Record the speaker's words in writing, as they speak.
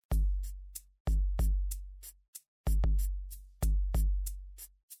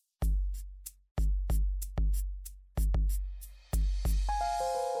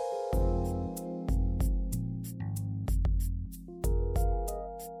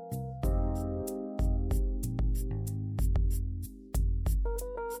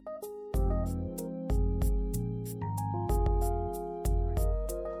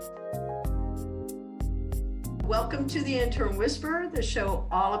Welcome to the Intern Whisperer, the show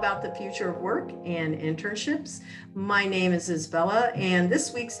all about the future of work and internships. My name is Isabella, and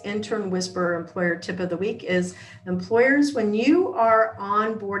this week's Intern Whisperer employer tip of the week is employers, when you are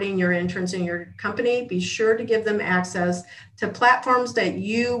onboarding your interns in your company, be sure to give them access to platforms that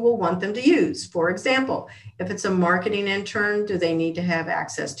you will want them to use. For example, if it's a marketing intern, do they need to have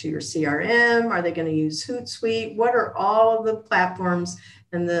access to your CRM? Are they going to use Hootsuite? What are all of the platforms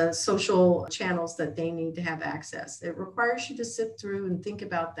and the social channels that they need to have access? It requires you to sit through and think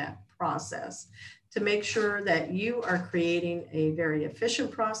about that process to make sure that you are creating a very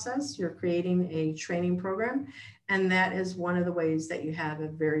efficient process. You're creating a training program, and that is one of the ways that you have a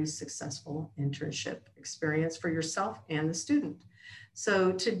very successful internship experience for yourself and the student.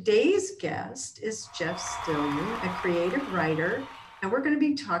 So today's guest is Jeff Stillion, a creative writer, and we're going to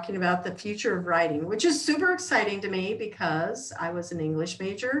be talking about the future of writing, which is super exciting to me because I was an English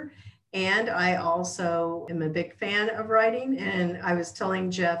major and I also am a big fan of writing. And I was telling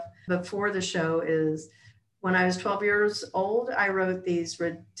Jeff before the show is when I was 12 years old, I wrote these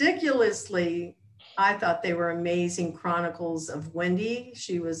ridiculously, I thought they were amazing chronicles of Wendy.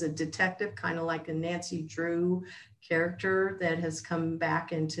 She was a detective, kind of like a Nancy Drew character that has come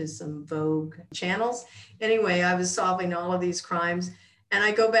back into some Vogue channels. Anyway, I was solving all of these crimes, and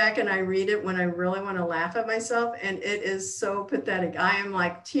I go back and I read it when I really want to laugh at myself, and it is so pathetic. I am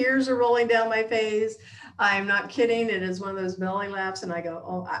like, tears are rolling down my face. I'm not kidding. It is one of those belly laughs, and I go,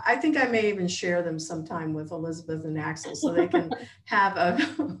 oh, I think I may even share them sometime with Elizabeth and Axel so they can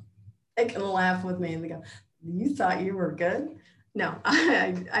have they can laugh with me and they go, you thought you were good? No,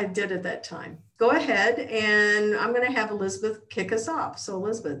 I did at that time. Go ahead, and I'm going to have Elizabeth kick us off. So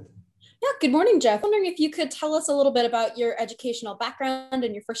Elizabeth. Yeah, good morning, Jeff. Wondering if you could tell us a little bit about your educational background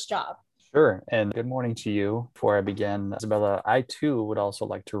and your first job. Sure. And good morning to you. Before I begin, Isabella, I too would also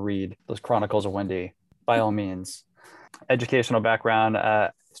like to read those Chronicles of Wendy, by all means. Educational background.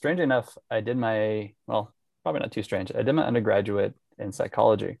 Strangely enough, I did probably not too strange. I did my undergraduate in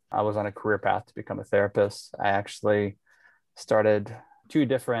psychology. I was on a career path to become a therapist. I actually started 2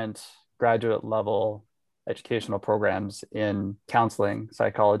 different graduate level educational programs in counseling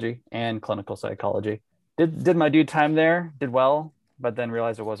psychology and clinical psychology. Did my due time there, did well, but then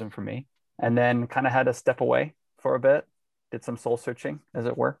realized it wasn't for me. And then kind of had to step away for a bit, did some soul searching, as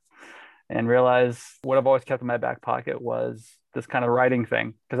it were, and realized what I've always kept in my back pocket was this kind of writing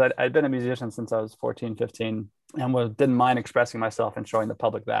thing. Because I'd been a musician since I was 14, 15, and didn't mind expressing myself and showing the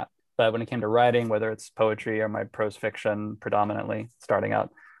public that. But when it came to writing, whether it's poetry or my prose fiction predominantly starting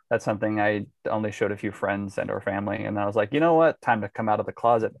out, that's something I only showed a few friends and or family. And I was like, you know what, time to come out of the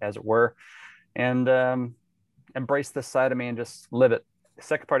closet, as it were, and embrace this side of me and just live it. The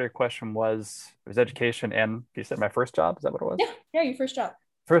second part of your question was education, and you said my first job. Is that what it was? Yeah, your first job.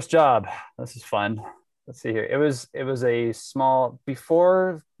 First job. This is fun. Let's see here. It was a small,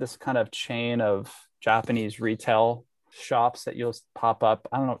 before this kind of chain of Japanese retail shops that you'll pop up.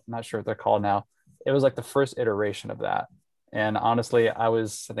 I don't know, not sure what they're called now. It was like the first iteration of that. And honestly, I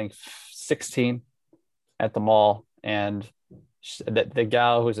was, I think, 16 at the mall. And the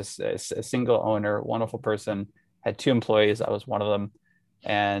gal who's a single owner, wonderful person, had 2 employees. I was one of them.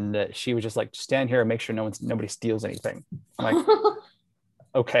 And she was just like, stand here and make sure nobody steals anything. I'm like,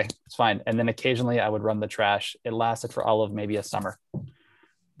 okay, it's fine. And then occasionally I would run the trash. It lasted for all of maybe a summer.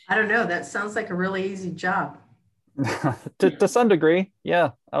 I don't know. That sounds like a really easy job. to some degree, yeah.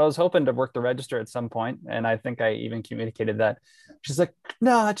 I was hoping to work the register at some point, and I think I even communicated that. She's like,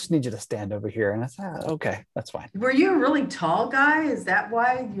 no, I just need you to stand over here. And I said, okay, that's fine. Were you a really tall guy? Is that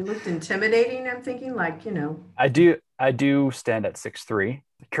why you looked intimidating? I'm thinking, like, you know. I do stand at 6'3".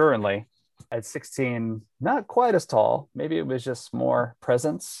 Currently at 16, not quite as tall. Maybe it was just more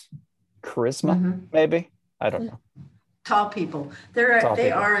presence, charisma, maybe. I don't know. Tall people.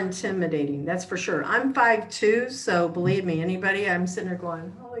 They are intimidating. That's for sure. I'm 5'2", so believe me, anybody, I'm sitting there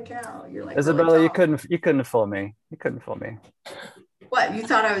going, holy cow, you're like Isabella, really you couldn't fool me. You couldn't fool me. What, you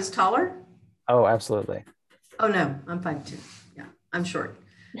thought I was taller? Oh, absolutely. Oh no, I'm 5'2". Yeah, I'm short.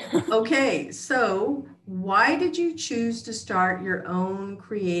 Okay, so why did you choose to start your own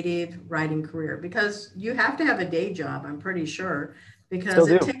creative writing career? Because you have to have a day job, I'm pretty sure, because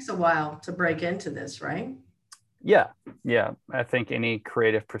it takes a while to break into this, right? Yeah. I think any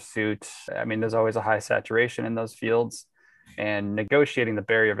creative pursuit, I mean, there's always a high saturation in those fields, and negotiating the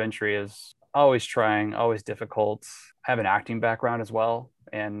barrier of entry is always trying, always difficult. I have an acting background as well.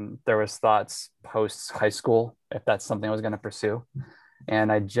 And there was thoughts post high school, if that's something I was going to pursue.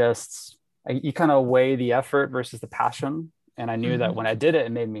 And you kind of weigh the effort versus the passion. And I knew that when I did it,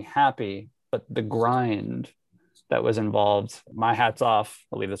 it made me happy, but the grind that was involved, my hat's off,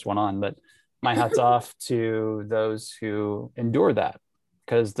 I'll leave this one on, but my hat's off to those who endure that,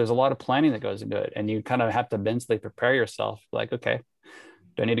 because there's a lot of planning that goes into it. And you kind of have to mentally prepare yourself like, okay,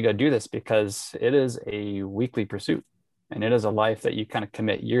 do I need to go do this? Because it is a weekly pursuit and it is a life that you kind of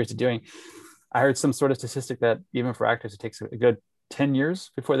commit years to doing. I heard some sort of statistic that even for actors, it takes a good 10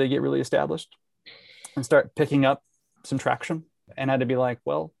 years before they get really established and start picking up some traction. And I had to be like,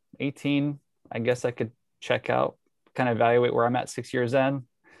 well, 18, I guess I could check out, kind of evaluate where I'm at 6 years in.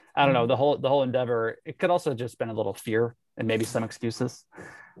 I don't know, the whole endeavor, it could also just been a little fear and maybe some excuses,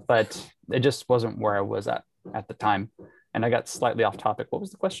 but it just wasn't where I was at the time. And I got slightly off topic. What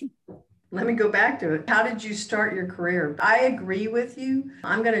was the question? Let me go back to it. How did you start your career? I agree with you.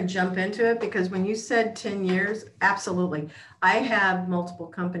 I'm going to jump into it because when you said 10 years, absolutely. I have multiple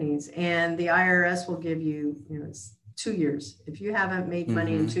companies and the IRS will give you, it's 2 years. If you haven't made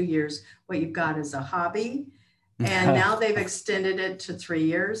money in 2 years, what you've got is a hobby. And now they've extended it to 3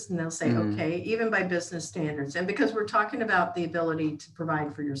 years and they'll say, okay, even by business standards. And because we're talking about the ability to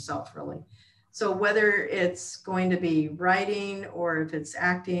provide for yourself, really. So whether it's going to be writing or if it's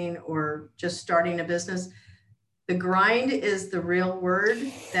acting or just starting a business, the grind is the real word.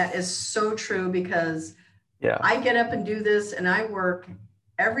 That is so true because I get up and do this and I work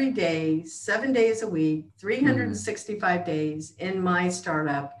every day, 7 days a week, 365 days in my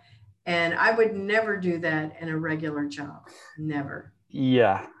startup. And I would never do that in a regular job. Never.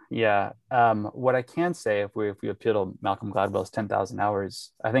 Yeah. What I can say, if we appeal to Malcolm Gladwell's 10,000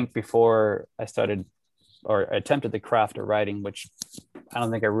 hours, I think before I started or attempted the craft of writing, which I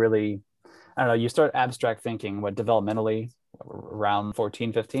don't know, you start abstract thinking, developmentally around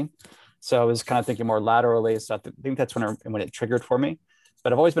 14, 15. So I was kind of thinking more laterally. So I think that's when it triggered for me.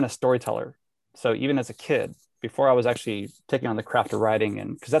 But I've always been a storyteller. So even as a kid, before I was actually taking on the craft of writing,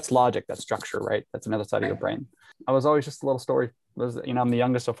 and because that's logic, that's structure, right? That's another side of your brain. I was always just a little story. I'm the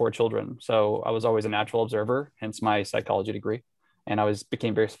youngest of 4 children. So I was always a natural observer, hence my psychology degree. And I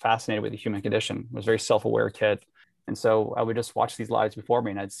became very fascinated with the human condition. I was a very self-aware kid. And so I would just watch these lives before me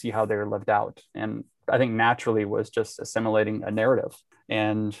and I'd see how they were lived out. And I think naturally was just assimilating a narrative.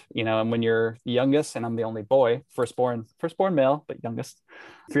 And, and when you're the youngest and I'm the only boy, firstborn male, but youngest,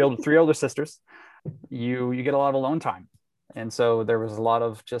 three older sisters, you get a lot of alone time. And so there was a lot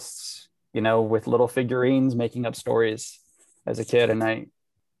of just, with little figurines, making up stories as a kid. And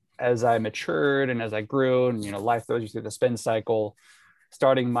as I matured and as I grew and, life throws you through the spin cycle,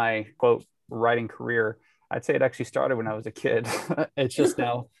 starting my quote writing career, I'd say it actually started when I was a kid. It's just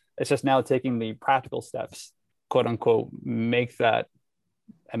now taking the practical steps, quote unquote, make that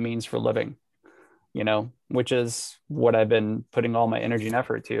a means for living, which is what I've been putting all my energy and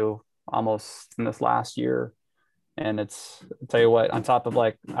effort to almost in this last year. And I'll tell you what, on top of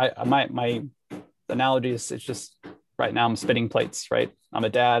my analogy is, it's just right now I'm spinning plates, right? I'm a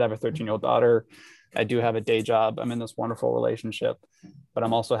dad, I have a 13-year-old daughter. I do have a day job. I'm in this wonderful relationship, but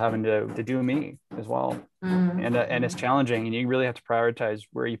I'm also having to do me as well. And it's challenging, and you really have to prioritize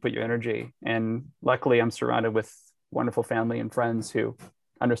where you put your energy. And luckily I'm surrounded with wonderful family and friends who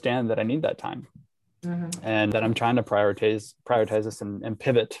understand that I need that time. And that I'm trying to prioritize this and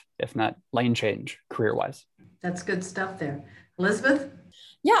pivot, if not lane change, career-wise. That's good stuff there. Elizabeth?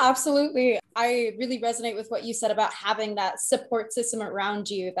 Yeah, absolutely. I really resonate with what you said about having that support system around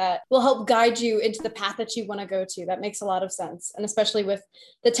you that will help guide you into the path that you want to go to. That makes a lot of sense. And especially with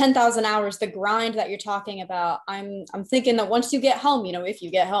the 10,000 hours, the grind that you're talking about, I'm thinking that once you get home, if you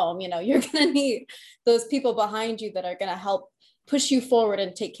get home, you're going to need those people behind you that are going to help push you forward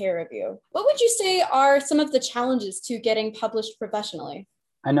and take care of you. What would you say are some of the challenges to getting published professionally?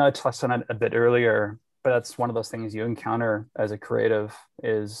 I know I touched on it a bit earlier, but that's one of those things you encounter as a creative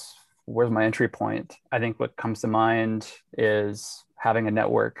is, where's my entry point? I think what comes to mind is having a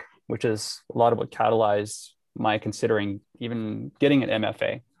network, which is a lot of what catalyzed my considering even getting an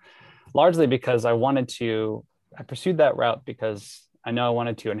MFA, largely because I pursued that route because I know I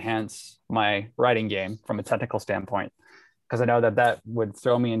wanted to enhance my writing game from a technical standpoint, because I know that would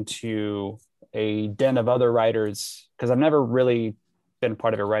throw me into a den of other writers, because I've never really been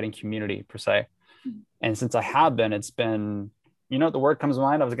part of a writing community per se. And since I have been, it's been, the word comes to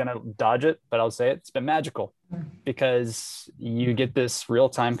mind, I was going to dodge it, but I'll say it, it's been magical, because you get this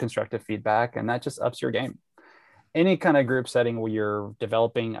real-time constructive feedback and that just ups your game. Any kind of group setting where you're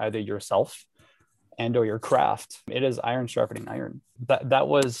developing either yourself and or your craft, it is iron sharpening iron. That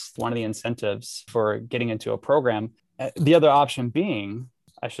was one of the incentives for getting into a program. The other option being,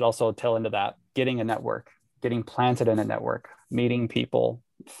 I should also tell into that, getting a network, getting planted in a network, meeting people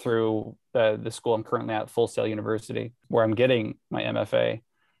through the school I'm currently at, Full Sail University, where I'm getting my MFA,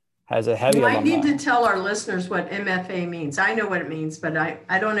 has a You heavy might need alumni. to tell our listeners what MFA means. I know what it means, but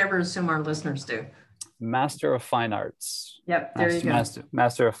I don't ever assume our listeners do. Master of Fine Arts. Yep, there you go.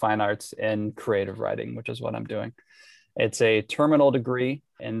 Master of Fine Arts in creative writing, which is what I'm doing. It's a terminal degree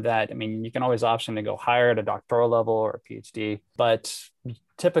in that, I mean, you can always option to go higher at a doctoral level or a PhD, but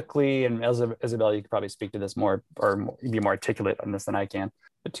typically, and Isabella, you could probably speak to this more or be more articulate on this than I can,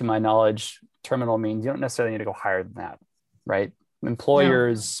 but to my knowledge, terminal means you don't necessarily need to go higher than that, right?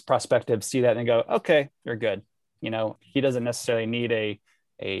 Employers, prospectives see that and go, okay, you're good. You know, he doesn't necessarily need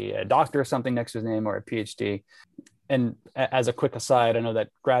a doctor or something next to his name or a PhD. And as a quick aside, I know that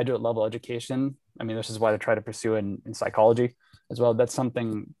graduate level education, I mean, this is what I try to pursue in psychology as well. That's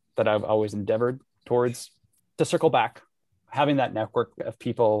something that I've always endeavored towards. To circle back, having that network of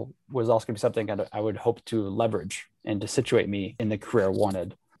people was also going to be something I would hope to leverage and to situate me in the career I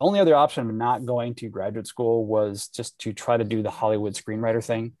wanted. Only other option of not going to graduate school was just to try to do the Hollywood screenwriter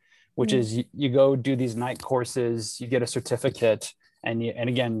thing, which is you go do these night courses, you get a certificate, and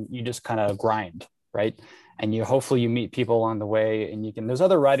again, you just kind of grind, right? And hopefully you meet people along the way, and there's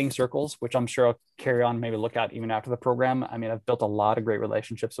other writing circles, which I'm sure I'll carry on, maybe look at even after the program. I mean, I've built a lot of great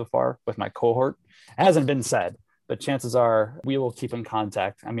relationships so far with my cohort. It hasn't been said, but chances are we will keep in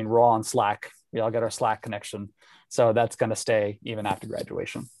contact. I mean, we're all on Slack. We all got our Slack connection. So that's going to stay even after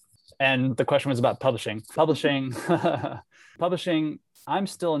graduation. And the question was about publishing. Publishing, I'm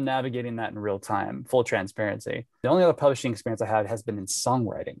still navigating that in real time, full transparency. The only other publishing experience I had has been in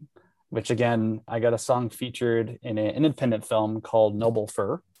songwriting, which again, I got a song featured in an independent film called Noble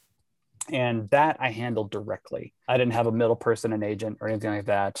Fur. And that I handled directly. I didn't have a middle person, an agent or anything like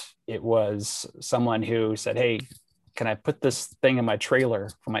that. It was someone who said, hey, can I put this thing in my trailer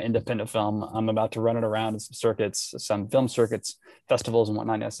for my independent film? I'm about to run it around in some circuits, some film circuits, festivals and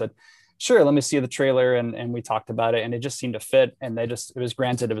whatnot. And I said, sure, let me see the trailer. And we talked about it and it just seemed to fit. And it was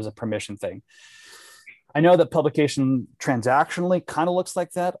granted, it was a permission thing. I know that publication transactionally kind of looks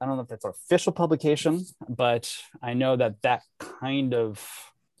like that. I don't know if that's an official publication, but I know that kind of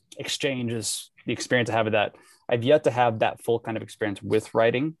exchange is the experience I have with that. I've yet to have that full kind of experience with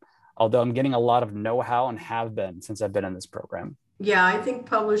writing, although I'm getting a lot of know-how and have been since I've been in this program. Yeah, I think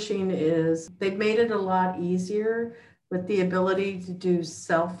they've made it a lot easier with the ability to do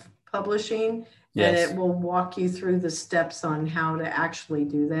self-publishing. Yes. And it will walk you through the steps on how to actually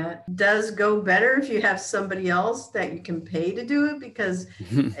do that. It does go better if you have somebody else that you can pay to do it, because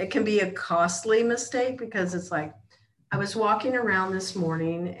it can be a costly mistake. Because it's like, I was walking around this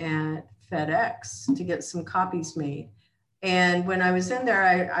morning at FedEx to get some copies made. And when I was in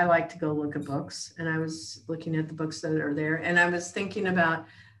there, I like to go look at books, and I was looking at the books that are there. And I was thinking about,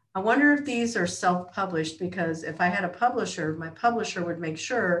 I wonder if these are self-published, because if I had a publisher, my publisher would make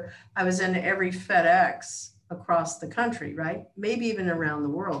sure I was in every FedEx across the country, right? Maybe even around the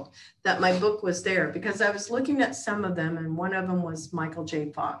world, that my book was there, because I was looking at some of them, and one of them was Michael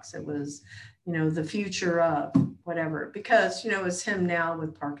J. Fox. It was, the future of whatever, because, it was him now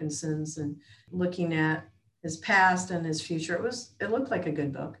with Parkinson's, and looking at his past and his future. It looked like a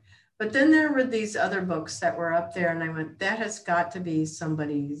good book. But then there were these other books that were up there, and I went, that has got to be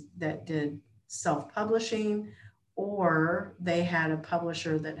somebody that did self-publishing, or they had a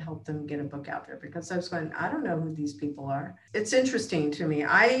publisher that helped them get a book out there, because I was going, I don't know who these people are. It's interesting to me.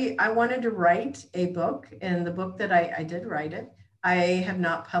 I wanted to write a book, and the book that I did write it. I have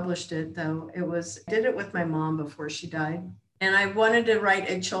not published it, though. I did it with my mom before she died. And I wanted to write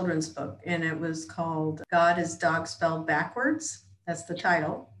a children's book, and it was called God is Dog Spelled Backwards. That's the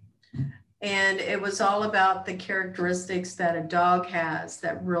title. And it was all about the characteristics that a dog has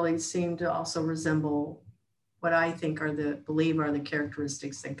that really seem to also resemble what I think are the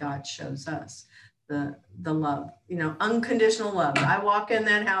characteristics that God shows us. The love, unconditional love. I walk in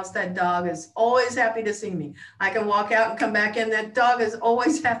that house, that dog is always happy to see me. I can walk out and come back in, that dog is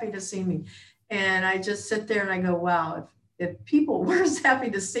always happy to see me. And I just sit there and I go, wow, if people were as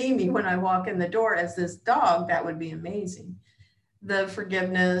happy to see me when I walk in the door as this dog, that would be amazing. The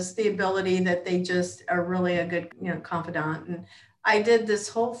forgiveness, the ability that they just are really a good, confidant. And I did this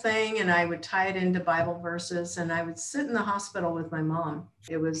whole thing, and I would tie it into Bible verses, and I would sit in the hospital with my mom.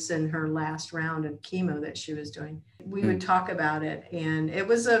 It was in her last round of chemo that she was doing. We would talk about it, and it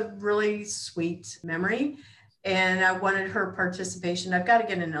was a really sweet memory, and I wanted her participation. I've got to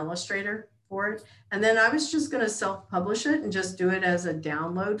get an illustrator for it. And then I was just going to self-publish it and just do it as a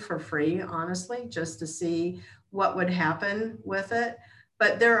download for free, honestly, just to see what would happen with it.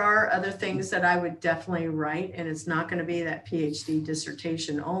 But there are other things that I would definitely write, and it's not going to be that PhD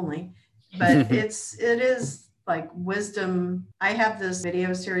dissertation only, but it is like wisdom. I have this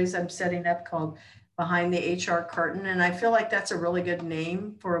video series I'm setting up called behind the HR curtain. And I feel like that's a really good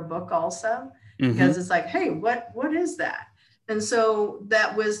name for a book also, Mm-hmm. because it's like, hey, what is that? And so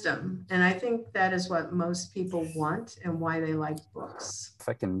that wisdom, and I think that is what most people want and why they like books. If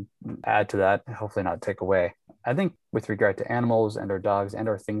I can add to that, hopefully not take away. I think with regard to animals and our dogs and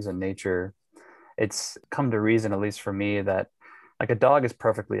our things in nature, it's come to reason, at least for me, that like a dog is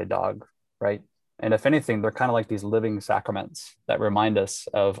perfectly a dog, right? And if anything, they're kind of like these living sacraments that remind us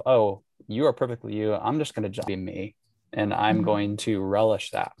of, oh, you are perfectly you. I'm just going to just be me. And I'm going to relish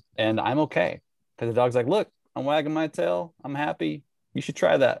that. And I'm okay. Because the dog's like, look, I'm wagging my tail. I'm happy. You should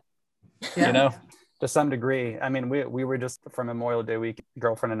try that. Yeah. You know, to some degree. I mean, we were just for Memorial Day week,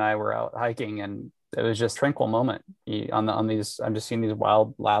 girlfriend and I were out hiking, and it was just a tranquil moment on these. I'm just seeing these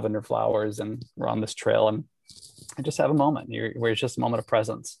wild lavender flowers, and we're on this trail, and I just have a moment where it's just a moment of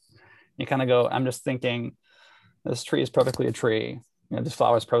presence. You kind of go, I'm just thinking, this tree is perfectly a tree. You know, this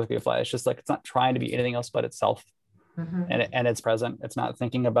flower is perfectly a flower. It's just like, it's not trying to be anything else but itself. And it's present. It's not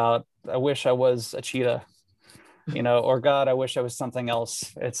thinking about, I wish I was a cheetah, you know, or God, I wish I was something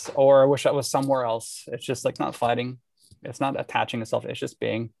else. Or I wish I was somewhere else. It's just like not fighting. It's not attaching itself. It's just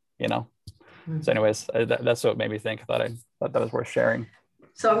being, you know. So anyways, that's what made me think. I thought that was worth sharing.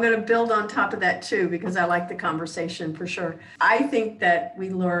 So I'm going to build on top of that too, because I like the conversation for sure. I think that we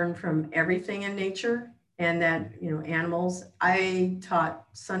learn from everything in nature, and that, you know, animals. I taught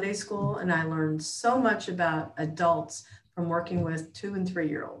Sunday school, and I learned so much about adults from working with 2 and 3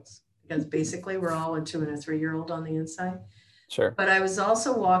 year olds, because basically we're all a 2 and a 3 year old on the inside. Sure. But I was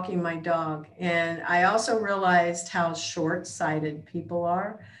also walking my dog, and I also realized how short-sighted people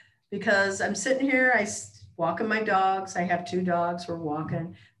are, because I'm sitting here, walking my dogs. I have 2 dogs. We're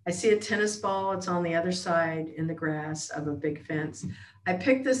walking. I see a tennis ball. It's on the other side in the grass of a big fence. I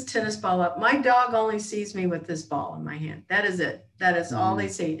pick this tennis ball up. My dog only sees me with this ball in my hand. That is it. That is all they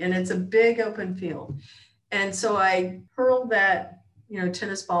see. And it's a big open field. And so I hurl that, you know,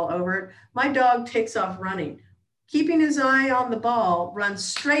 tennis ball over it. My dog takes off running, keeping his eye on the ball, runs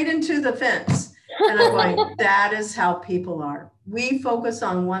straight into the fence. And I'm going, that is how people are. We focus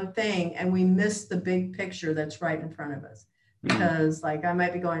on one thing and we miss the big picture that's right in front of us. Because like I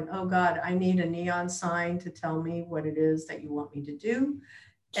might be going, oh God, I need a neon sign to tell me what it is that you want me to do.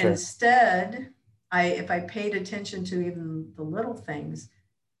 Sure. Instead, if I paid attention to even the little things,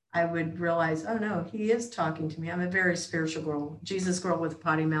 I would realize, oh no, he is talking to me. I'm a very spiritual girl. Jesus girl with a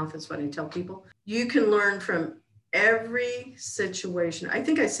potty mouth is what I tell people. You can learn from every situation. I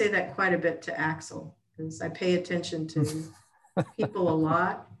think I say that quite a bit to Axel, because I pay attention to people a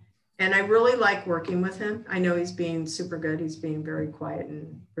lot. And I really like working with him. I know he's being super good. He's being very quiet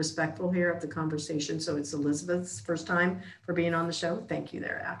and respectful here of the conversation. So it's Elizabeth's first time for being on the show. Thank you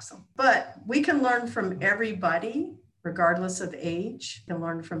there, Axel. But we can learn from everybody, regardless of age. We can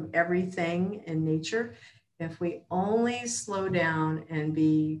learn from everything in nature if we only slow down and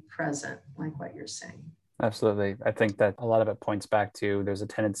be present, like what you're saying. Absolutely. I think that a lot of it points back to there's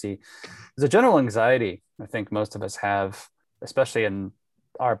a general anxiety I think most of us have, especially in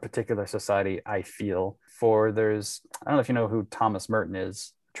our particular society. I feel I don't know if you know who Thomas Merton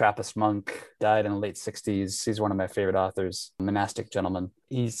is. Trappist monk, died in the late 60s. He's one of my favorite authors, monastic gentleman.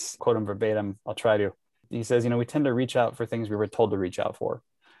 He's, quote him verbatim, I'll try to. He says, we tend to reach out for things we were told to reach out for.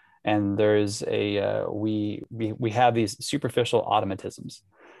 And there's we have these superficial automatisms,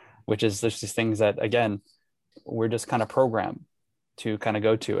 which is just these things that, again, we're just kind of programmed to kind of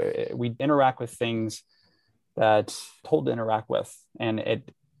go to. We interact with things that told to interact with. And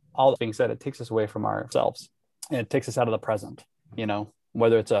all that being said, it takes us away from ourselves. And it takes us out of the present,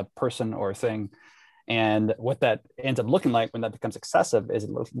 whether it's a person or a thing. And what that ends up looking like when that becomes excessive is it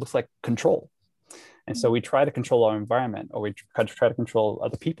looks like control. And so we try to control our environment, or we try to control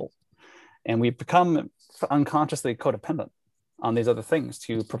other people. And we become unconsciously codependent on these other things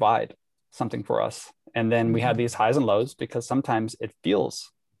to provide something for us. And then we have these highs and lows, because sometimes it feels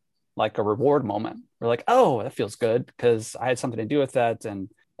like a reward moment. We're like, oh, that feels good because I had something to do with that.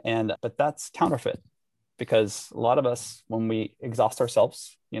 But that's counterfeit, because a lot of us, when we exhaust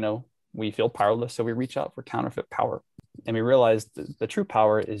ourselves, we feel powerless. So we reach out for counterfeit power. And we realize the true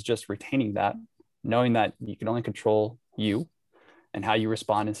power is just retaining that, knowing that you can only control you and how you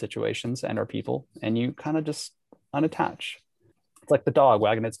respond in situations and our people. And you kind of just unattach. It's like the dog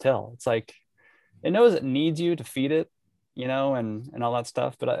wagging its tail. It's like, it knows it needs you to feed it, and all that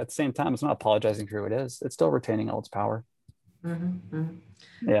stuff. But at the same time, it's not apologizing for who it is. It's still retaining all its power.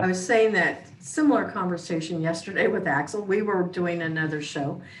 Yeah. I was saying that similar conversation yesterday with Axel. We were doing another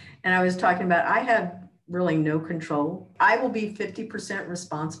show, and I was talking about, I have really no control. I will be 50%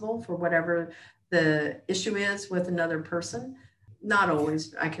 responsible for whatever the issue is with another person. not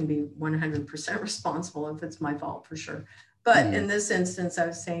always. I can be 100% responsible if it's my fault, for sure. But in this instance, I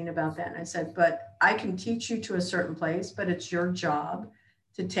was saying about that, and I said, but I can teach you to a certain place, but it's your job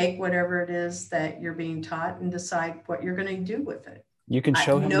to take whatever it is that you're being taught and decide what you're going to do with it. You can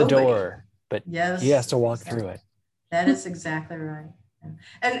show him the door, but yes, he has to walk through it. That is exactly right.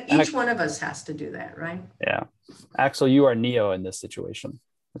 And each one of us has to do that, right? Yeah. Axel, you are Neo in this situation.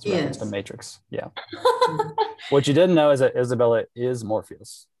 It's reference to Matrix. Yeah. What you didn't know is that Isabella is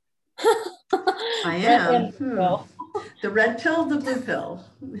Morpheus. I am. The red pill, the blue pill.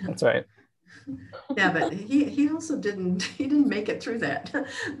 That's right. Yeah, but he also didn't make it through that.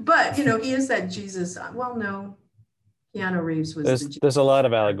 But he is that Jesus. Well, no, Keanu Reeves was. There's a lot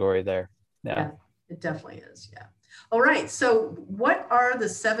of allegory there. Yeah, it definitely is. Yeah. All right. So, what are the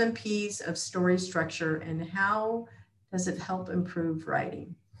 7 P's of story structure, and how does it help improve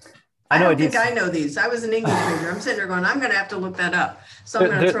writing? I don't think I know these. I was an English major. I'm sitting there going, I'm going to have to look that up. So I'm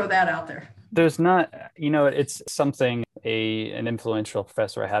going to throw that out there. There's not, it's something an influential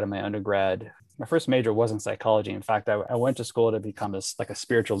professor I had in my undergrad. My first major wasn't psychology. In fact, I went to school to become a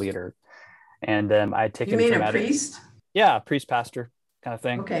spiritual leader. And I'd taken a priest? Yeah, priest, pastor kind of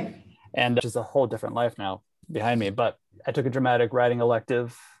thing. Okay. And which is a whole different life now behind me. But I took a dramatic writing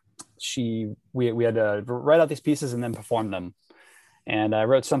elective. We had to write out these pieces and then perform them. And I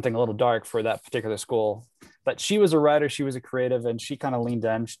wrote something a little dark for that particular school. But she was a writer, she was a creative, and she kind of leaned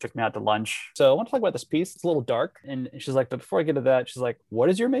in. She took me out to lunch. So I want to talk about this piece. It's a little dark. And she's like, but before I get to that, she's like, what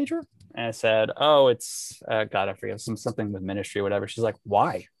is your major? And I said, oh, it's, God, I forget, something with ministry or whatever. She's like,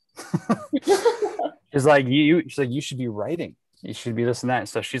 why? She's like, you should be writing. You should be this and that.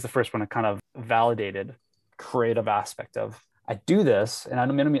 So she's the first one to kind of validated creative aspect of, I do this, and I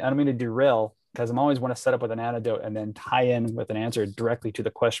don't mean to derail, because I'm always want to set up with an anecdote and then tie in with an answer directly to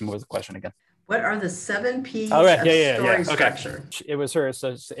the question. What was the question again? What are the 7 P's of story structure? Okay. It was her.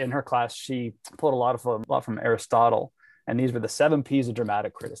 So in her class, she pulled a lot from Aristotle, and these were the 7 P's of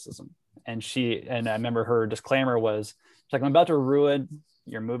dramatic criticism. And I remember her disclaimer was, she's like, I'm about to ruin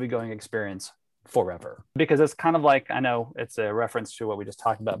your movie going experience forever, because it's kind of like, I know it's a reference to what we just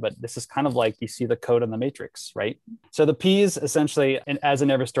talked about, but this is kind of like you see the code in the Matrix, right? So the P's essentially, and as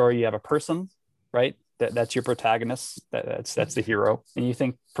in every story, you have a person, right? That's your protagonist. That's the hero. And you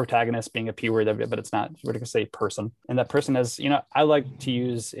think protagonist being a P word, but it's not. We're going to say person. And that person is, I like to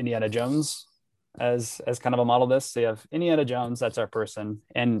use Indiana Jones as kind of a model of this. So you have Indiana Jones, that's our person.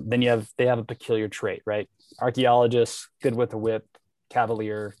 And then they have a peculiar trait, right? Archaeologist, good with a whip,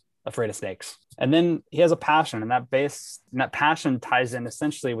 cavalier, afraid of snakes. And then he has a passion, and that passion ties in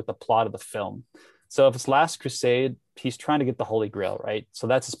essentially with the plot of the film. So if it's Last Crusade, he's trying to get the Holy Grail, right? So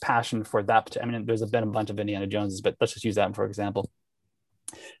that's his passion for that. I mean, there's been a bunch of Indiana Joneses, but let's just use that for example.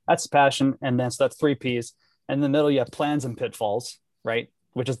 That's his passion. And then, so that's 3 P's. And in the middle, you have plans and pitfalls, right?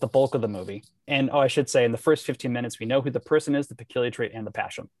 Which is the bulk of the movie. And I should say, in the first 15 minutes, we know who the person is, the peculiar trait, and the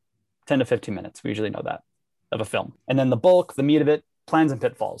passion. 10 to 15 minutes, we usually know that of a film. And then the bulk, the meat of it, plans and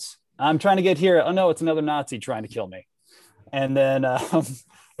pitfalls. I'm trying to get here. Oh no, it's another Nazi trying to kill me. And then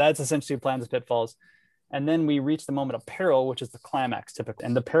that's essentially plans and pitfalls. And then we reach the moment of peril, which is the climax typically.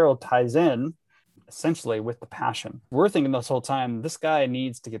 And the peril ties in essentially with the passion. We're thinking this whole time, this guy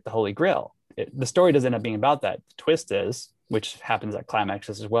needs to get the Holy Grail. The story doesn't end up being about that. The twist is, which happens at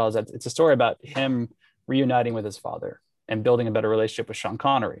climaxes as well, is that it's a story about him reuniting with his father and building a better relationship with Sean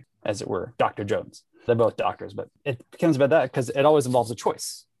Connery, as it were, Dr. Jones. They're both doctors, but it becomes about that because it always involves a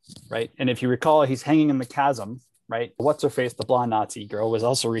choice, right? And if you recall, he's hanging in the chasm, right? What's her face? The blonde Nazi girl was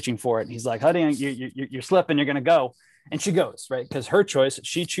also reaching for it. And he's like, honey, you're slipping, you're going to go. And she goes, right? Because her choice,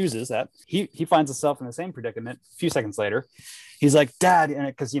 she chooses that. He finds himself in the same predicament a few seconds later. He's like, Dad, and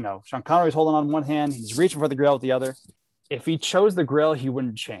because, Sean Connery's holding on one hand, he's reaching for the grill with the other. If he chose the grill, he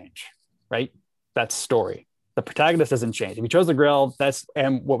wouldn't change, right? That's story. The protagonist doesn't change. If he chose the grill,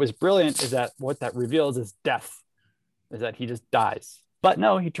 and what was brilliant is that what that reveals is death, is that he just dies. But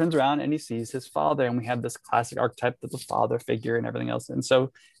no, he turns around and he sees his father, and we have this classic archetype of the father figure and everything else. And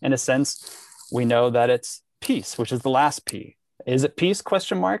so in a sense, we know that it's peace, which is the last P. Is it peace? ?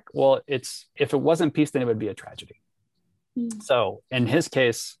 Well, if it wasn't peace, then it would be a tragedy. So in his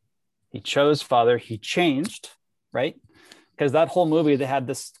case, he chose father, he changed, right? Because that whole movie, they had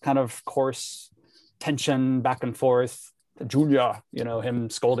this kind of coarse tension back and forth, Julia, him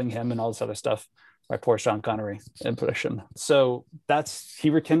scolding him and all this other stuff. My poor Sean Connery impression. So he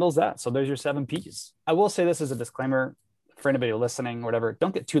rekindles that. So there's your 7 P's. I will say this as a disclaimer for anybody listening, whatever,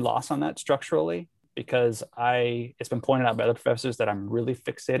 don't get too lost on that structurally, because it's been pointed out by other professors that I'm really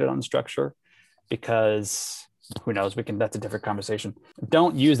fixated on structure, because who knows, that's a different conversation.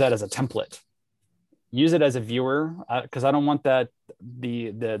 Don't use that as a template. use it as a viewer, because I don't want that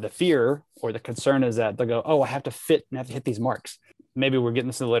the fear or the concern is that they'll go, oh, I have to fit and I have to hit these marks. Maybe we're getting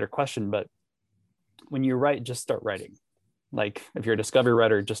this in a later question, but when you write, just start writing. Like if you're a discovery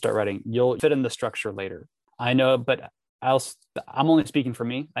writer, just start writing. You'll fit in the structure later. I know, but I'm only speaking for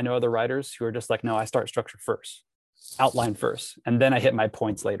me. I know other writers who are just like, no, I start structure first, outline first, and then I hit my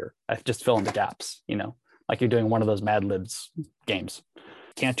points later. I just fill in the gaps, like you're doing one of those Mad Libs games.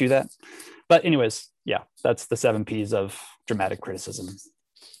 Can't do that. But anyways, yeah, that's the 7 Ps of dramatic criticism.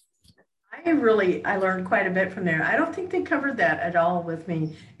 I learned quite a bit from there. I don't think they covered that at all with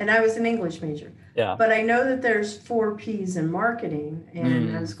me. And I was an English major. Yeah. But I know that there's 4 Ps in marketing.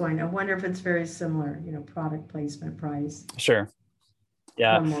 And I was going, I wonder if it's very similar, product placement, price. Sure.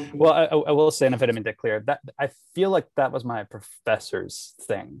 Yeah. Well, I will say, and if I didn't make that clear, that I feel like that was my professor's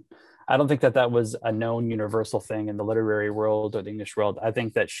thing. I don't think that was a known universal thing in the literary world or the English world. I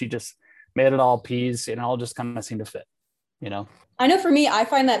think that she just made it all P's and it all just kind of seemed to fit, I know for me, I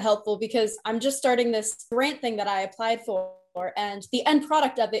find that helpful because I'm just starting this grant thing that I applied for, and the end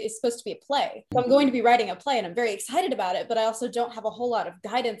product of it is supposed to be a play. So I'm going to be writing a play and I'm very excited about it, but I also don't have a whole lot of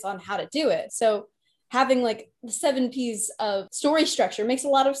guidance on how to do it. So having like the 7 Ps of story structure makes a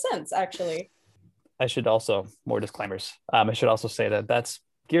lot of sense, actually. I should also, more disclaimers. I should also say that that's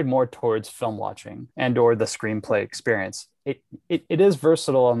geared more towards film watching and or the screenplay experience. It is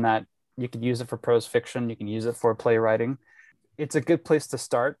versatile in that you could use it for prose fiction. You can use it for playwriting. It's a good place to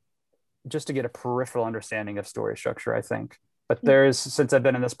start just to get a peripheral understanding of story structure, I think. But since I've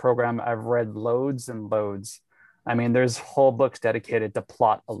been in this program, I've read loads and loads. I mean, there's whole books dedicated to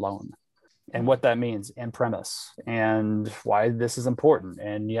plot alone and what that means and premise and why this is important.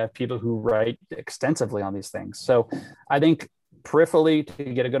 And you have people who write extensively on these things. So I think peripherally, to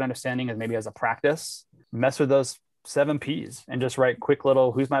get a good understanding and maybe as a practice, mess with those 7 Ps and just write quick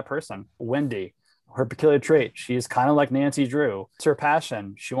little, who's my person? Wendy. Her peculiar trait, she's kind of like Nancy Drew. It's her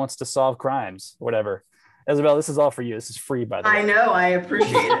passion. She wants to solve crimes, whatever. Isabella, this is all for you. This is free, by the way. I know. I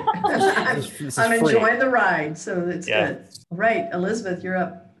appreciate it. I'm enjoying the ride, so it's good. Right. Elizabeth, you're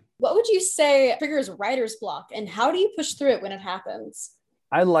up. What would you say triggers writer's block, and how do you push through it when it happens?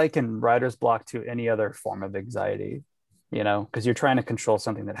 I liken writer's block to any other form of anxiety, because you're trying to control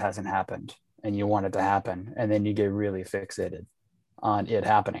something that hasn't happened and you want it to happen. And then you get really fixated on it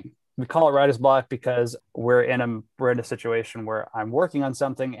happening. We call it writer's block because we're in a situation where I'm working on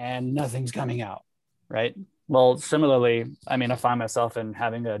something and nothing's coming out, right? Well, similarly, I find myself in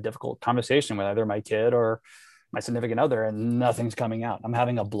having a difficult conversation with either my kid or my significant other and nothing's coming out. I'm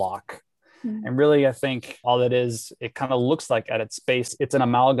having a block. Mm-hmm. And really, I think all it is, it kind of looks like at its base, it's an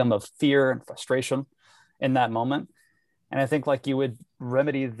amalgam of fear and frustration in that moment. And I think like you would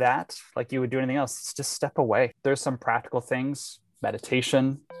remedy that, like you would do anything else, just step away. There's some practical things.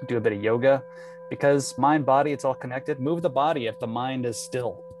 Meditation, do a bit of yoga, because mind, body, it's all connected. Move the body if the mind is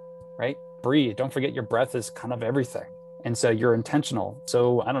still, right? Breathe. Don't forget your breath is kind of everything. And so you're intentional.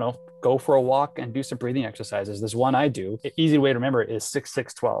 So I don't know, go for a walk and do some breathing exercises. There's one I do. An easy way to remember it is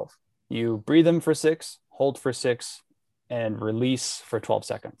 6-6-12. You breathe in for 6, hold for 6, and release for 12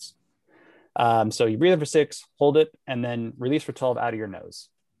 seconds. So you breathe in for 6, hold it, and then release for 12 out of your nose.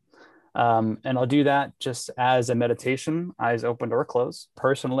 And I'll do that just as a meditation, eyes open or closed.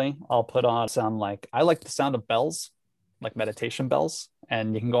 Personally, I'll put on I like the sound of bells, like meditation bells.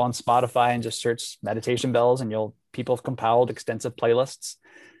 And you can go on Spotify and just search meditation bells and people have compiled extensive playlists.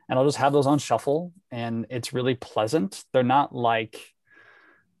 And I'll just have those on shuffle. And it's really pleasant. They're not like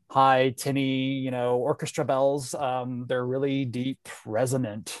high, tinny, orchestra bells. They're really deep,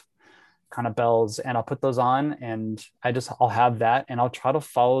 resonant kind of bells, and I'll put those on and I'll have that and I'll try to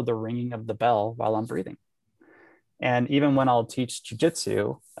follow the ringing of the bell while I'm breathing. And even when I'll teach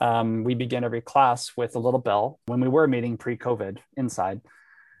jujitsu, we begin every class with a little bell. When we were meeting pre-COVID inside,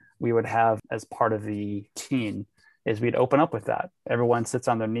 we would have as part of the routine is we'd open up with that. Everyone sits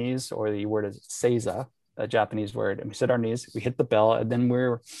on their knees, or the word is seiza, a Japanese word, and we sit on our knees, we hit the bell, and then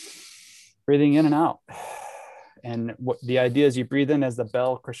we're breathing in and out. And what the idea is, you breathe in as the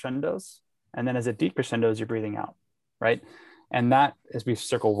bell crescendos, and then as it decrescendos, you're breathing out, right? And that, as we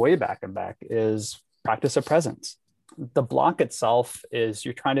circle way back and back, is practice of presence. The block itself is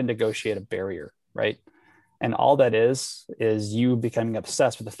you're trying to negotiate a barrier, right? And all that is you becoming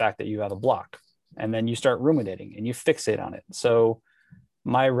obsessed with the fact that you have a block. And then you start ruminating and you fixate on it. So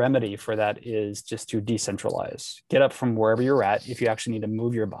my remedy for that is just to decentralize. Get up from wherever you're at if you actually need to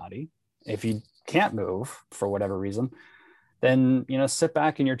move your body. If you can't move for whatever reason, then sit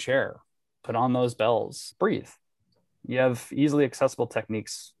back in your chair, put on those bells, breathe. You have easily accessible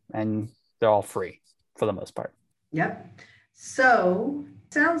techniques and they're all free for the most part. Yep. So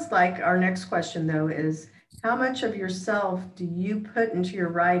Sounds like our next question, though, is how much of yourself do you put into your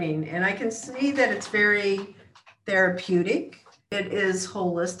writing? And I can see that it's very therapeutic. It is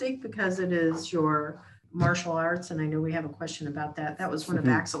holistic because it is your martial arts. And I know we have a question about that. That was one of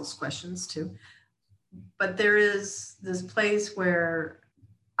Axel's questions, too. But there is this place where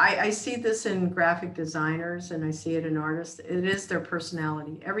I see this in graphic designers and I see it in artists. It is their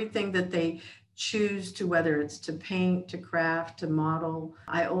personality. Everything that they choose to, whether it's to paint, to craft, to model,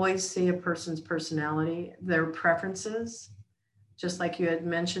 I always see a person's personality, their preferences, just like you had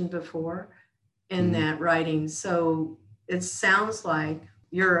mentioned before in that writing. So it sounds like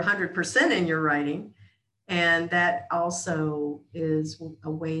you're 100% in your writing. And that also is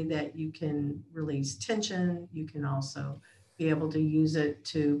a way that you can release tension. You can also be able to use it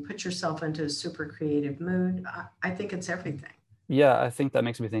to put yourself into a super creative mood. I think it's everything. Yeah, I think that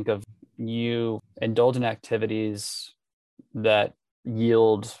makes me think of you indulge in activities that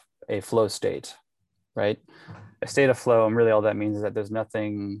yield a flow state, right? A state of flow, and really all that means is that there's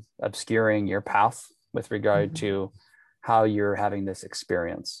nothing obscuring your path with regard to how you're having this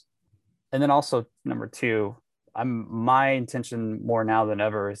experience. And then also number two, my intention more now than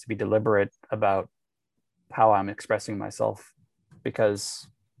ever is to be deliberate about how I'm expressing myself, because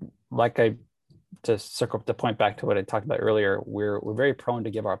to point back to what I talked about earlier, we're very prone to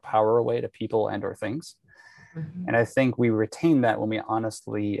give our power away to people and or things. And I think we retain that when we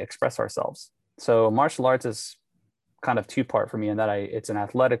honestly express ourselves. So martial arts is kind of two-part for me in that it's an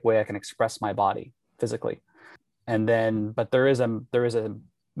athletic way I can express my body physically. And then, but there is a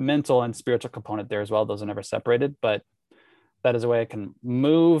mental and spiritual component there as well. Those are never separated, but that is a way I can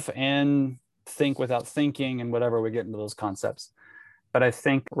move and think without thinking and whatever, we get into those concepts. But I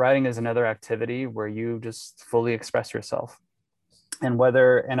think writing is another activity where you just fully express yourself. And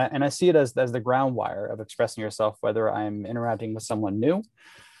I see it as the ground wire of expressing yourself, whether I'm interacting with someone new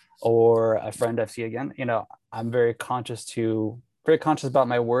or a friend I see again. I'm very conscious about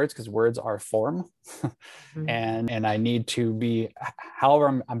my words, because words are form. and I need to be,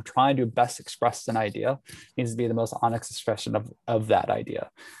 however I'm trying to best express an idea, needs to be the most honest expression of that idea.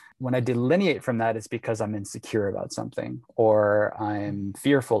 When I delineate from that, it's because I'm insecure about something, or I'm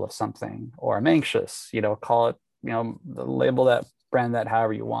fearful of something, or I'm anxious, call it, label that, brand that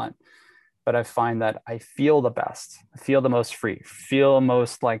however you want. But I find that I feel the best, I feel the most free, feel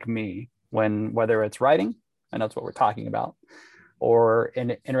most like me whether it's writing, and that's what we're talking about, or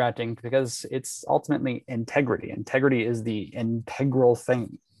in interacting, because it's ultimately integrity. Integrity is the integral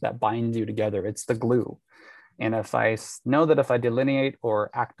thing that binds you together. It's the glue. And if I know that if I delineate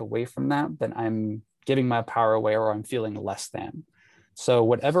or act away from that, then I'm giving my power away, or I'm feeling less than. So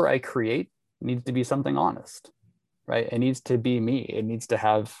whatever I create needs to be something honest, right? It needs to be me. It needs to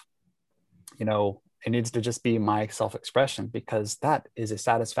have, it needs to just be my self-expression, because that is a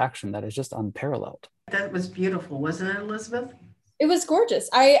satisfaction that is just unparalleled. That was beautiful, wasn't it, Elizabeth? It was gorgeous.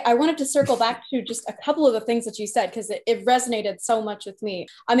 I wanted to circle back to just a couple of the things that you said, because it resonated so much with me.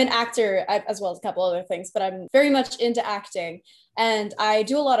 I'm an actor as well as a couple other things, but I'm very much into acting. And I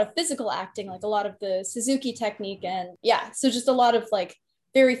do a lot of physical acting, like a lot of the Suzuki technique. And yeah, so just a lot of like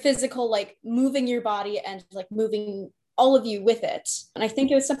very physical, like moving your body and like moving all of you with it. And I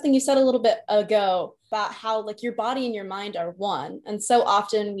think it was something you said a little bit ago about how like your body and your mind are one. And so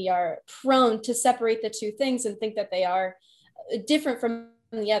often we are prone to separate the two things and think that they are different from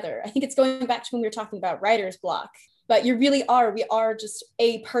the other. I think it's going back to when we were talking about writer's block, but we are just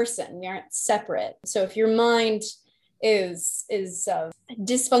a person. We aren't separate. So if your mind is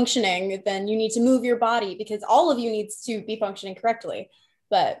dysfunctioning, then you need to move your body, because all of you needs to be functioning correctly.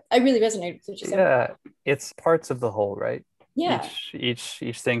 But I really resonated with what you said. Yeah, it's parts of the whole, right? Yeah. Each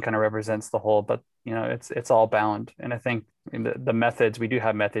thing kind of represents the whole, but it's all bound. And I think in the methods, we do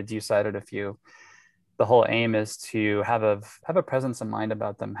have methods. You cited a few. The whole aim is to have a presence of mind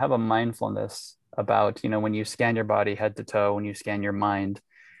about them, have a mindfulness about, when you scan your body head to toe, when you scan your mind,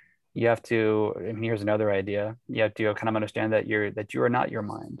 you have to, and here's another idea, you have to kind of understand that you are not your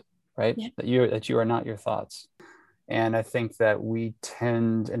mind, right? Yeah. That you are not your thoughts. And I think that we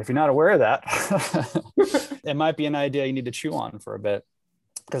tend, and if you're not aware of that, it might be an idea you need to chew on for a bit,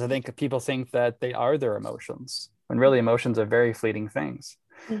 because I think people think that they are their emotions, when really emotions are very fleeting things,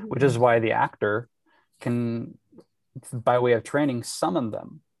 which is why the actor can, by way of training, summon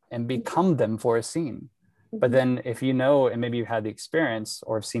them and become them for a scene. But then if and maybe you've had the experience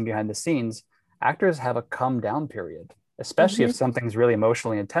or have seen behind the scenes, actors have a come down period, especially if something's really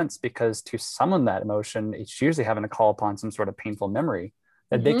emotionally intense, because to summon that emotion, it's usually having to call upon some sort of painful memory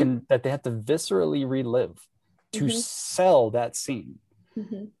that they have to viscerally relive to sell that scene.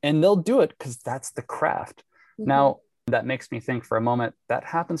 And they'll do it because that's the craft. Now, That makes me think for a moment, that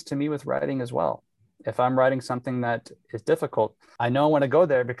happens to me with writing as well. If I'm writing something that is difficult, I know I want to go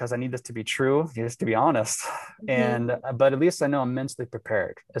there because I need this to be true, need this to be honest. But at least I know I'm mentally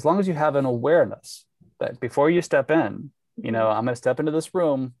prepared. As long as you have an awareness that before you step in, I'm going to step into this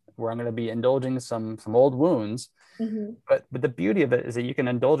room where I'm going to be indulging some old wounds. But the beauty of it is that you can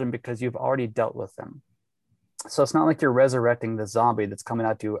indulge them because you've already dealt with them. So it's not like you're resurrecting the zombie that's coming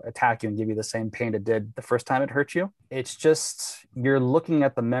out to attack you and give you the same pain it did the first time it hurt you. It's just you're looking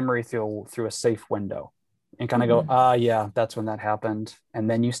at the memory through a safe window and kind of go, yeah, that's when that happened. And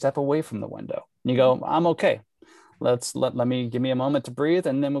then you step away from the window and you go, I'm okay. Let me give me a moment to breathe,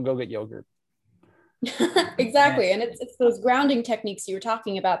 and then we'll go get yogurt. Exactly. And it's those grounding techniques you were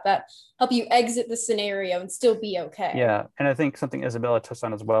talking about that help you exit the scenario and still be okay. Yeah. And I think something Isabella touched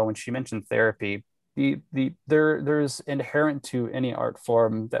on as well when she mentioned therapy. There's inherent to any art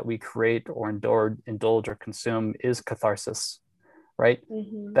form that we create or indulge or consume is catharsis, right?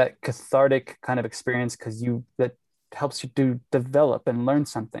 That cathartic kind of experience that helps you to develop and learn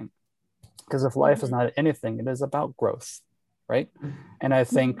something. Because if life is not anything, it is about growth, right? And I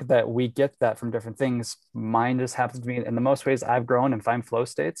think that we get that from different things. Mine just happens to be in the most ways I've grown and find flow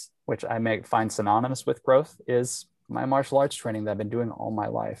states, which I may find synonymous with growth, is my martial arts training that I've been doing all my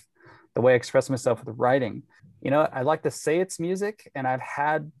life. The way I express myself with writing. I like to say it's music, and I've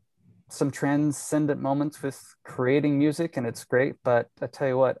had some transcendent moments with creating music, and it's great, but I tell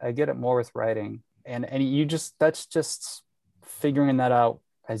you what, I get it more with writing. And that's just figuring that out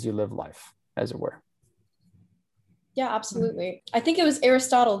as you live life, as it were. Yeah, absolutely. I think it was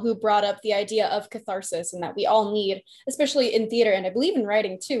Aristotle who brought up the idea of catharsis, and that we all need, especially in theater, and I believe in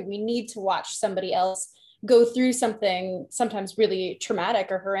writing too, we need to watch somebody else go through something sometimes really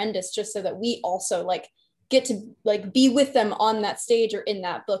traumatic or horrendous, just so that we also get to be with them on that stage or in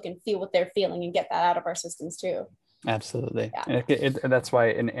that book and feel what they're feeling and get that out of our systems too. Absolutely. Yeah. And that's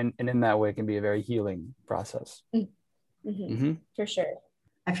why in that way it can be a very healing process. For sure.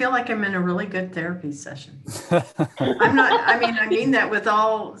 I feel like I'm in a really good therapy session. I mean that with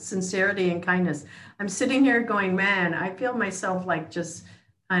all sincerity and kindness. I'm sitting here going, man, I feel myself just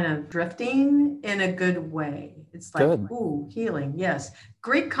kind of drifting in a good way. It's like, good. Ooh, healing. Yes.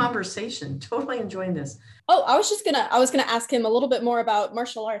 Great conversation. Totally enjoying this. Oh, I was going to ask him a little bit more about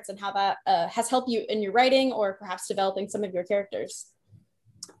martial arts and how that has helped you in your writing or perhaps developing some of your characters.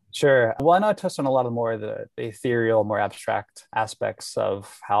 Sure. Well, I know I touched on a lot of more of the ethereal, more abstract aspects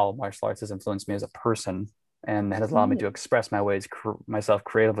of how martial arts has influenced me as a person, and has allowed me to express myself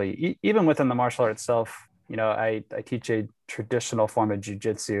creatively, even within the martial art itself. I teach a traditional form of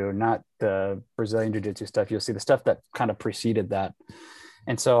jiu-jitsu, not the Brazilian jiu-jitsu stuff. You'll see the stuff that kind of preceded that.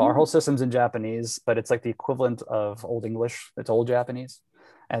 And so our whole system's in Japanese, but it's like the equivalent of Old English. It's Old Japanese.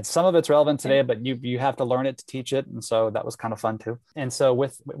 And some of it's relevant today, but you have to learn it to teach it. And so that was kind of fun too. And so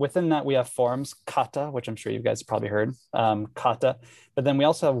within that, we have forms, kata, which I'm sure you guys have probably heard, kata. But then we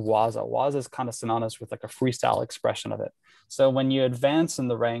also have waza. Waza is kind of synonymous with a freestyle expression of it. So when you advance in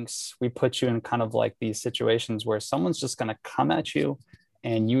the ranks, we put you in kind of these situations where someone's just going to come at you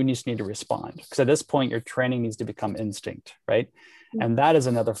and you just need to respond. Because at this point, your training needs to become instinct, right? And that is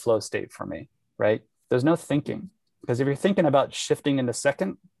another flow state for me, right? There's no thinking. Because if you're thinking about shifting into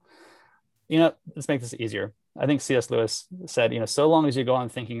second, let's make this easier. I think C.S. Lewis said, so long as you go on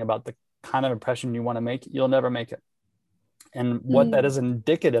thinking about the kind of impression you want to make, you'll never make it. And what that is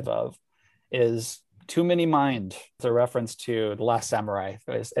indicative of is too many mind. It's a reference to The Last Samurai.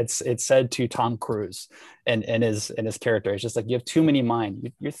 It's said to Tom Cruise and his character. It's just you have too many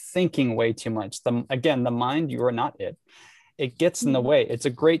mind. You're thinking way too much. The mind, you are not it. It gets in the way. It's a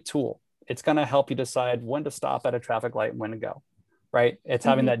great tool. It's going to help you decide when to stop at a traffic light and when to go, right? It's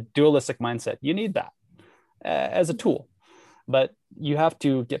having that dualistic mindset. You need that as a tool, but you have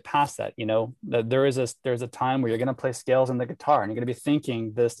to get past that. That there's a time where you're going to play scales on the guitar and you're going to be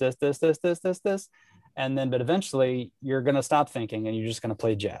thinking this, and then, but eventually you're going to stop thinking and you're just going to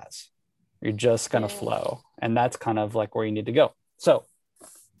play jazz. You're just going to flow, and that's kind of where you need to go. So,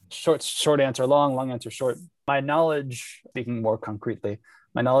 short answer, long answer, short. My knowledge, speaking more concretely,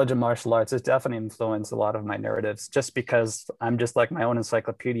 my knowledge of martial arts has definitely influenced a lot of my narratives, just because I'm just my own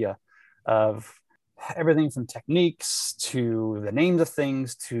encyclopedia of everything from techniques to the names of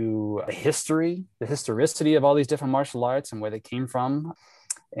things to the historicity of all these different martial arts and where they came from.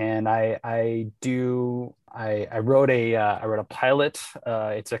 And I wrote a pilot.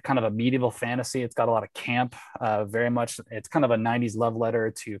 It's a kind of a medieval fantasy. It's got a lot of camp, very much. It's kind of a 90s love letter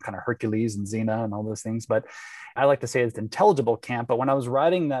to kind of Hercules and Xena and all those things. But I like to say it's intelligible camp. But when I was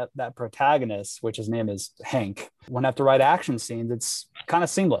writing that protagonist, which his name is Hank, when I have to write action scenes, it's kind of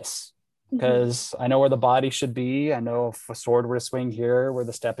seamless. because I know where the body should be. I know if a sword were to swing here, where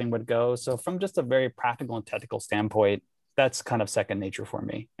the stepping would go. So from just a very practical and technical standpoint, that's kind of second nature for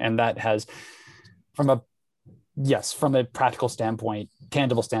me. And that has, from a practical standpoint,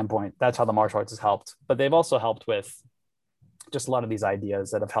 tangible standpoint, that's how the martial arts has helped. But they've also helped with just a lot of these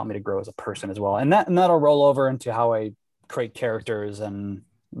ideas that have helped me to grow as a person as well. And that'll roll over into how I create characters and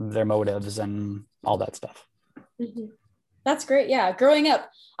their motives and all that stuff. That's great. Yeah. Growing up,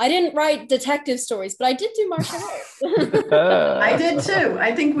 I didn't write detective stories, but I did do martial arts. I did too.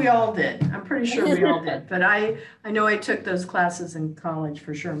 I think we all did. I'm pretty sure we all did. But I know I took those classes in college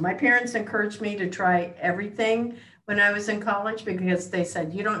for sure. My parents encouraged me to try everything when I was in college because they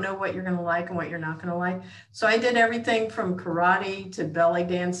said, you don't know what you're going to like and what you're not going to like. So I did everything from karate to belly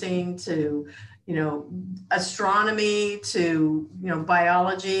dancing to, astronomy to,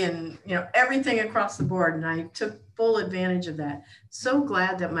 biology and, everything across the board. And I took full advantage of that. So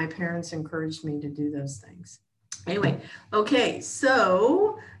glad that my parents encouraged me to do those things. Anyway, okay,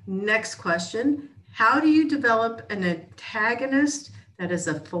 so next question. How do you develop an antagonist that is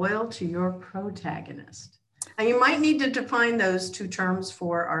a foil to your protagonist? And you might need to define those two terms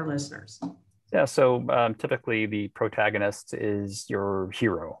for our listeners. Yeah, so typically the protagonist is your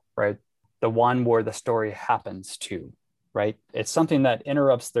hero, right? The one where the story happens to, right? It's something that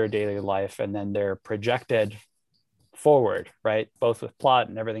interrupts their daily life and then they're projected forward, right? Both with plot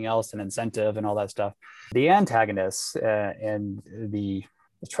and everything else and incentive and all that stuff. The antagonist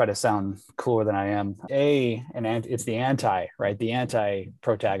let's try to sound cooler than I am. It's the anti, right? The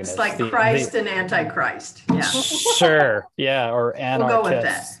anti-protagonist. It's like Christ and Antichrist. Yeah. Sure. Yeah. Or anarchist. We'll go with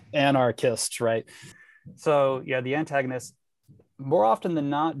that. Anarchist, right? So yeah, the antagonist more often than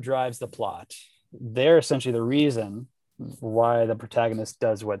not drives the plot. They're essentially the reason why the protagonist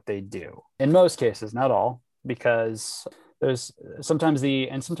does what they do. In most cases, not all, because there's sometimes the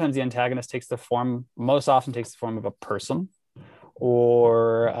antagonist most often takes the form of a person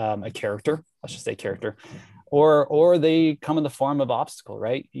or a character, let's just say character, or they come in the form of obstacle,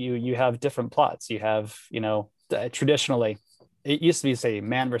 right? You have different plots. You have, traditionally, it used to be say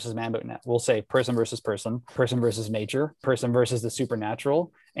man versus man, but now we'll say person versus person versus nature, person versus the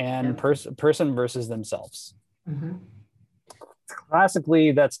supernatural, and person versus themselves. Mm-hmm.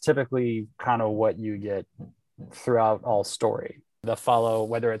 Classically, that's typically kind of what you get throughout all story. The follow,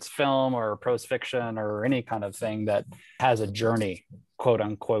 whether it's film or prose fiction or any kind of thing that has a journey, quote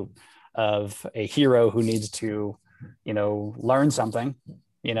unquote, of a hero who needs to, learn something,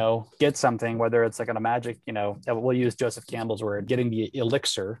 get something, whether it's like on a magic, we'll use Joseph Campbell's word, getting the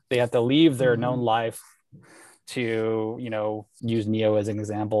elixir. They have to leave their known life to, use Neo as an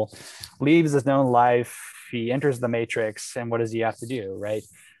example, leaves his known life. He enters the Matrix, and what does he have to do, right?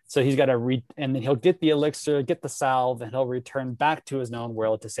 So he's got to and then he'll get the elixir, get the salve, and he'll return back to his known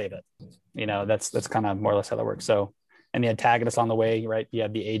world to save it. That's kind of more or less how that works. So, and the antagonists on the way, right? You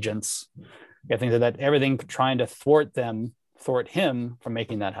have the agents, you have things like that, everything trying to thwart him from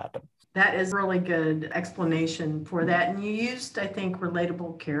making that happen. That is a really good explanation for that. And you used, I think,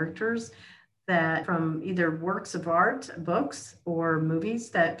 relatable characters that from either works of art, books, or movies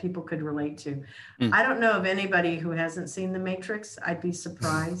that people could relate to. I don't know of anybody who hasn't seen The Matrix. I'd be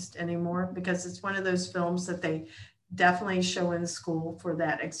surprised anymore because it's one of those films that they definitely show in school for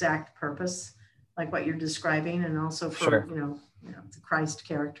that exact purpose, like what you're describing, and also for, the Christ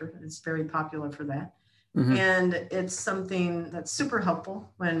character. It's very popular for that. Mm-hmm. And it's something that's super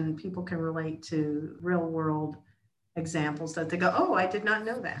helpful when people can relate to real world examples that they go, oh, I did not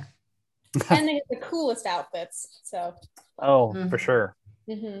know that. And they get the coolest outfits. So. For sure.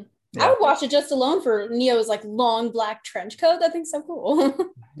 Mm-hmm. Yeah. I would watch it just alone for Neo's like long black trench coat. That thing's so cool.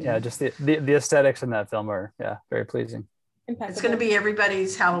 Yeah, just the aesthetics in that film are very pleasing. Impeccable. It's going to be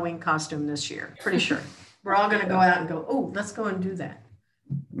everybody's Halloween costume this year. Pretty sure. We're all going to go out and go, oh, let's go and do that.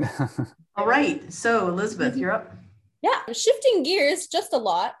 All right. So Elizabeth, you're up. Yeah, shifting gears just a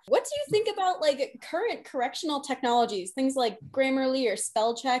lot. What do you think about like current correctional technologies, things like Grammarly or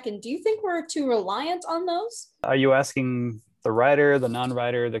spell check? And do you think we're too reliant on those? Are you asking the writer, the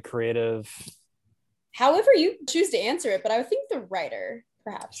non-writer, the creative? However you choose to answer it, but I would think the writer,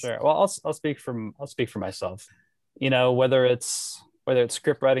 perhaps. Sure. Well, I'll speak for myself. Whether it's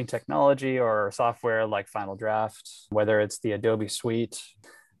script writing technology or software like Final Draft, whether it's the Adobe Suite,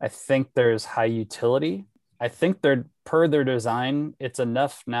 I think there's high utility. I think per their design, it's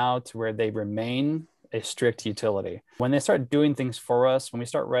enough now to where they remain a strict utility. When they start doing things for us, when we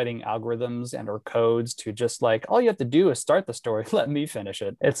start writing algorithms and or codes to just like, all you have to do is start the story, let me finish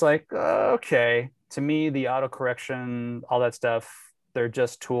it. It's like, okay, to me, the autocorrection, all that stuff, they're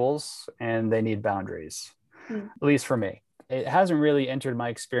just tools and they need boundaries, at least for me. it hasn't really entered my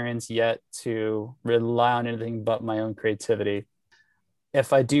experience yet to rely on anything but my own creativity.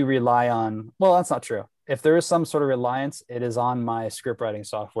 If I do rely on, well, that's not true. If there is some sort of reliance, it is on my script writing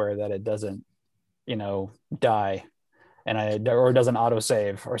software that it doesn't, die or doesn't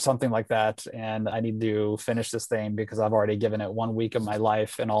autosave or something like that. And I need to finish this thing because I've already given it 1 week of my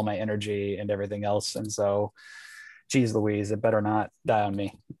life and all my energy and everything else. And so, geez Louise, it better not die on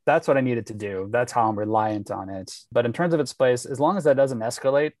me. That's what I needed to do. That's how I'm reliant on it. But in terms of its place, as long as that doesn't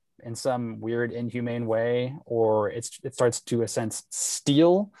escalate in some weird, inhumane way, or it starts to, a sense,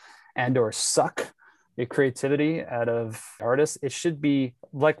 steal and or suck the creativity out of artists, it should be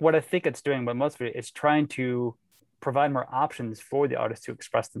like what I think it's doing, but most of it, it's trying to provide more options for the artist to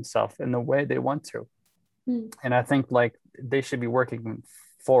express themselves in the way they want to. And I think like they should be working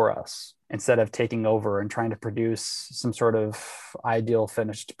for us instead of taking over and trying to produce some sort of ideal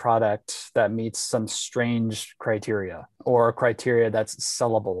finished product that meets some strange criteria or criteria that's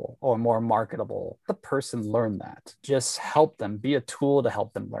sellable or more marketable. The person learn that. Just help them, be a tool to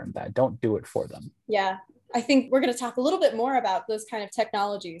help them learn that. Don't do it for them. Yeah. I think we're going to talk a little bit more about those kind of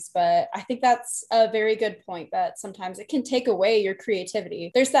technologies, but I think that's a very good point that sometimes it can take away your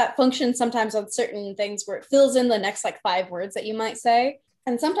creativity. There's that function sometimes on certain things where it fills in the next like 5 words that you might say.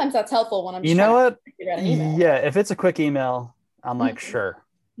 And sometimes that's helpful when I'm just what? Yeah, if it's a quick email, I'm like, sure.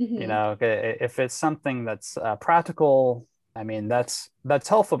 Mm-hmm. If it's something that's practical, I mean, that's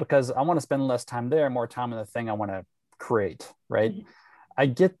helpful because I want to spend less time there, more time on the thing I want to create, right? Mm-hmm. I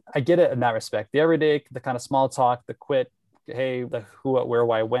get it in that respect. The everyday, the kind of small talk, the quit, hey, the who, what, where,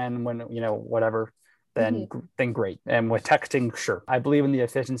 why, when, whatever, then great. And with texting, sure. I believe in the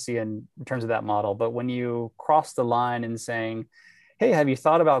efficiency in terms of that model. But when you cross the line and saying, hey, have you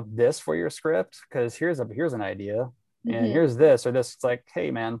thought about this for your script? Because here's an idea, and here's this or this. It's like, hey,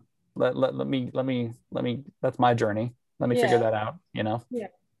 man, let me. That's my journey. Let me figure that out. Yeah.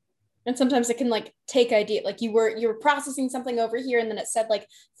 And sometimes it can like take idea, like you were processing something over here, and then it said like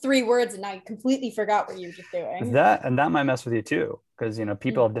 3 words, and now you completely forgot what you were just doing. That might mess with you too, because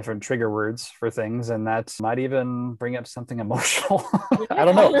people have different trigger words for things, and that might even bring up something emotional. I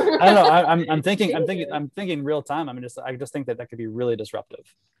don't know. I'm thinking real time. I just think that could be really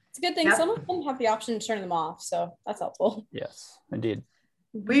disruptive. It's a good thing. Yep. Some of them have the option to turn them off, so that's helpful. Yes, indeed.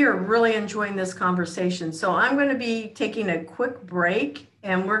 We are really enjoying this conversation. So I'm going to be taking a quick break,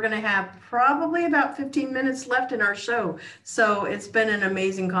 and we're going to have probably about 15 minutes left in our show. So it's been an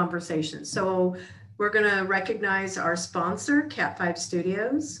amazing conversation. So we're going to recognize our sponsor, Cat5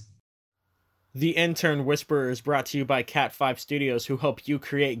 Studios. The Intern Whisperer is brought to you by Cat5 Studios, who help you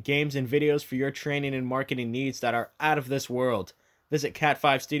create games and videos for your training and marketing needs that are out of this world. Visit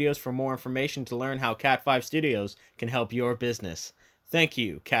Cat5 Studios for more information to learn how Cat5 Studios can help your business. Thank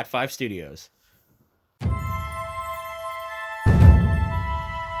you, Cat5 Studios.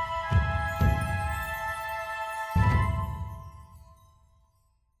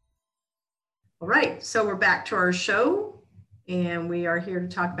 All right, so we're back to our show, and we are here to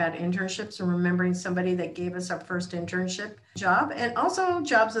talk about internships and remembering somebody that gave us our first internship job, and also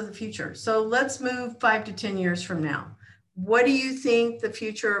jobs of the future. So let's move 5 to 10 years from now. What do you think the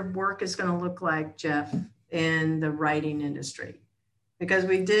future of work is going to look like, Jeff, in the writing industry? Because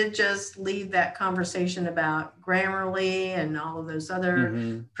we did just leave that conversation about Grammarly and all of those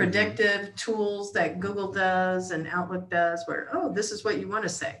other predictive tools that Google does and Outlook does, where, this is what you want to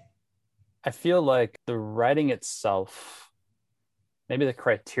say. I feel like the writing itself, maybe the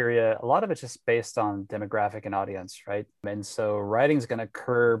criteria, a lot of it's just based on demographic and audience, right? And so writing is going to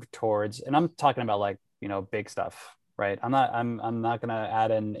curve towards, and I'm talking about like, big stuff, right? I'm not going to add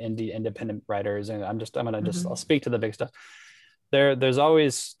in independent writers, and I'll speak to the big stuff. There's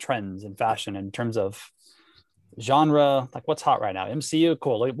always trends in fashion in terms of genre, like what's hot right now. MCU,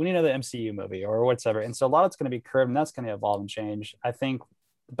 cool. Like, we need another MCU movie or whatever. And so a lot of it's going to be curved, and that's going to evolve and change, I think.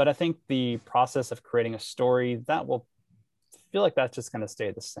 But I think the process of creating a story, that will feel like that's just going to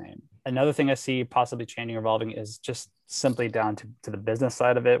stay the same. Another thing I see possibly changing or evolving is just simply down to the business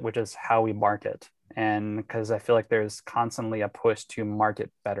side of it, which is how we market. And because I feel like there's constantly a push to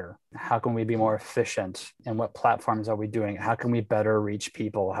market better. How can we be more efficient? And what platforms are we doing? How can we better reach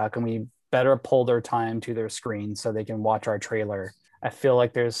people? How can we better pull their time to their screen so they can watch our trailer? I feel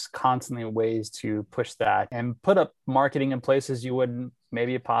like there's constantly ways to push that and put up marketing in places you wouldn't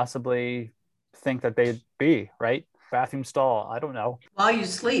maybe possibly think that they'd be, right? Bathroom stall, I don't know. While you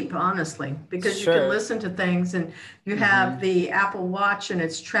sleep, honestly, because you can listen to things, and you have the Apple Watch, and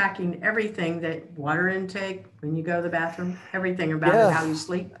it's tracking everything, that water intake, when you go to the bathroom, everything about it, how you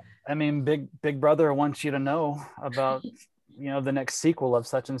sleep. I mean, big brother wants you to know about the next sequel of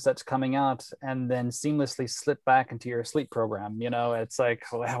such and such coming out, and then seamlessly slip back into your sleep program. It's like,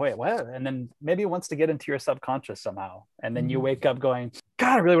 wait, what? And then maybe it wants to get into your subconscious somehow. And then you wake up going,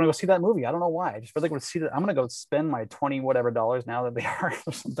 God, I really want to go see that movie. I don't know why. I just really want to see that. I'm going to go spend my 20 whatever dollars now that they are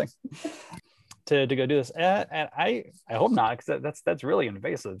or something to go do this. And I hope not, because that's really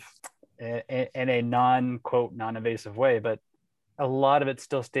invasive in a non-invasive way. But a lot of it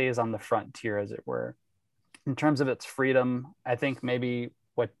still stays on the frontier, as it were. In terms of its freedom, I think maybe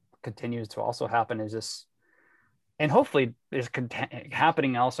what continues to also happen is this, and hopefully is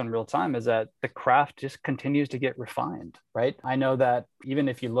happening also in real time, is that the craft just continues to get refined, right? I know that even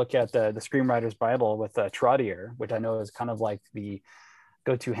if you look at the Screenwriter's Bible with Trottier, which I know is kind of like the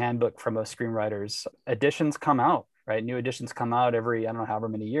go-to handbook for most screenwriters, editions come out, right? New editions come out every, I don't know, however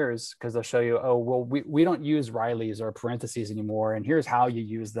many years, because they'll show you, oh, well, we don't use Rileys or parentheses anymore, and here's how you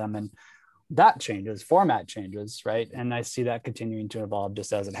use them. And that changes, format changes, right? And I see that continuing to evolve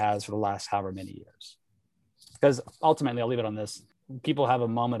just as it has for the last however many years. Because ultimately, I'll leave it on this. People have a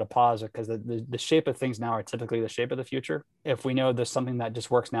moment of pause because the shape of things now are typically the shape of the future. If we know there's something that just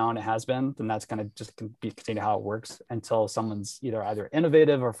works now and it has been, then that's going to just continue how it works until someone's either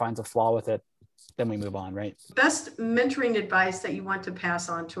innovative or finds a flaw with it. Then we move on, right? Best mentoring advice that you want to pass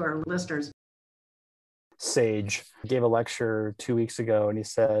on to our listeners? Sage gave a lecture 2 weeks ago, and he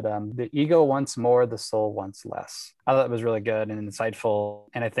said, the ego wants more, the soul wants less. I thought it was really good and insightful.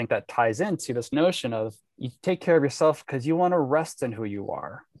 And I think that ties into this notion of you take care of yourself because you want to rest in who you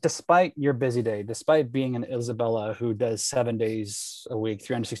are. Despite your busy day, despite being an Isabella who does 7 days a week,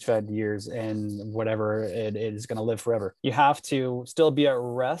 365 years, and whatever it is going to live forever, you have to still be at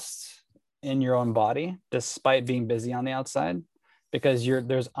rest in your own body, despite being busy on the outside. Because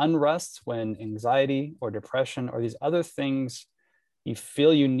there's unrest when anxiety or depression or these other things you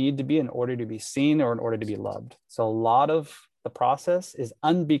feel you need to be in order to be seen or in order to be loved. So a lot of the process is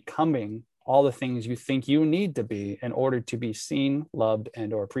unbecoming all the things you think you need to be in order to be seen, loved,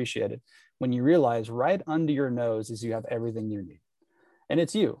 and or appreciated. When you realize right under your nose is you have everything you need. And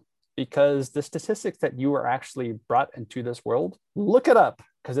it's you, because the statistics that you are actually brought into this world, look it up,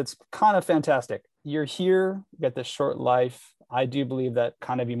 because it's kind of fantastic. You're here, you got this short life. I do believe that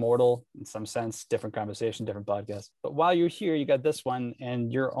kind of immortal in some sense, different conversation, different podcast. But while you're here, you got this one,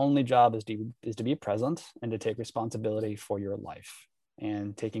 and your only job is to be present and to take responsibility for your life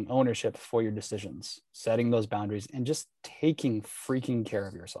and taking ownership for your decisions, setting those boundaries, and just taking freaking care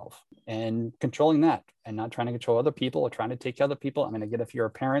of yourself and controlling that, and not trying to control other people or trying to take care of other people. I mean, I get if you're a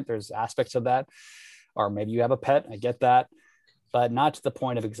parent, there's aspects of that, or maybe you have a pet, I get that, but not to the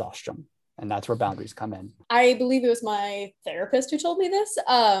point of exhaustion. And that's where boundaries come in. I believe it was my therapist who told me this,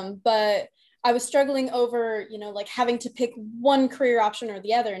 but I was struggling over, like having to pick one career option or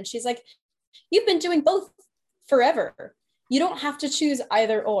the other. And she's like, you've been doing both forever. You don't have to choose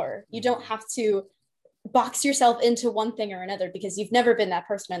either or. You don't have to box yourself into one thing or another because you've never been that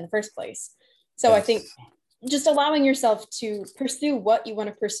person in the first place. So yes. I think just allowing yourself to pursue what you want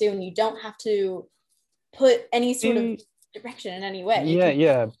to pursue, and you don't have to put any sort of direction in any way.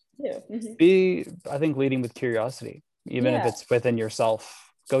 Yeah. Be, I think, leading with curiosity, even if it's within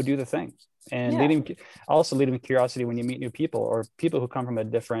yourself. Go do the thing. And leading with curiosity when you meet new people or people who come from a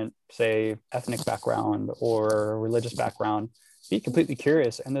different, say, ethnic background or religious background. Be completely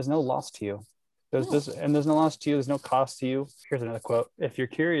curious, and there's no loss to you. There's no loss to you. There's no cost to you. Here's another quote: if you're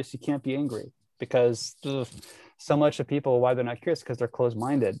curious, you can't be angry, because so much of people, why they're not curious, because they're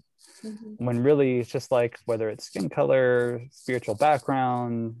closed-minded. Mm-hmm. When really it's just like, whether it's skin color, spiritual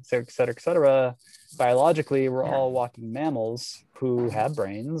background, et cetera, biologically, we're all walking mammals who have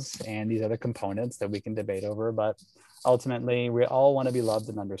brains and these other components that we can debate over. But ultimately, we all want to be loved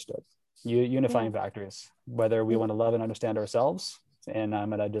and understood. Unifying factors, whether we want to love and understand ourselves. And I'm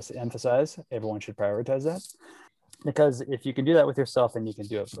going to just emphasize, everyone should prioritize that. Because if you can do that with yourself, then you can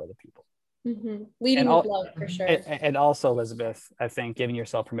do it for other people. Mm-hmm. Leading with love, for sure. And also, Elizabeth, I think giving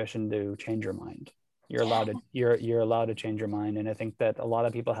yourself permission to change your mind. You're allowed to change your mind. And I think that a lot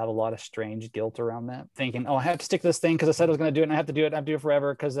of people have a lot of strange guilt around that, thinking, oh, I have to stick to this thing because I said I was going to do it, and I have to do it. I have to do it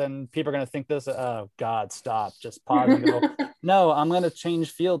forever because then people are going to think this. Oh God, stop! Just pause and go. No, I'm going to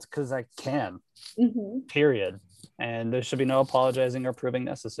change fields because I can. Mm-hmm. Period. And there should be no apologizing or proving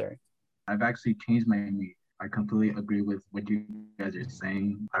necessary. I've actually changed my major. I completely agree with what you guys are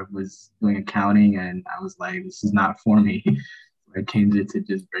saying. I was doing accounting and I was like, this is not for me. I changed it to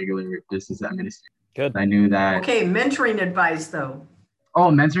just regular business administration. Good. I knew that. Okay, mentoring advice though. Oh,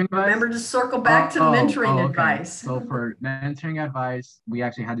 mentoring advice? Remember to circle back to mentoring advice. So for mentoring advice, we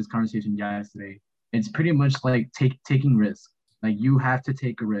actually had this conversation yesterday. It's pretty much like taking risks. Like, you have to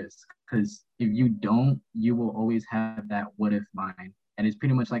take a risk, because if you don't, you will always have that what if mind. And it's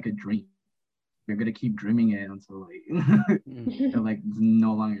pretty much like a dream. You're gonna keep dreaming it until like you're like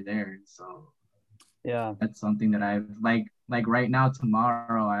no longer there. So Yeah. that's something that I've like right now,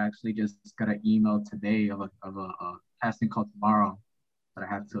 tomorrow, I actually just got an email today of a casting call tomorrow that I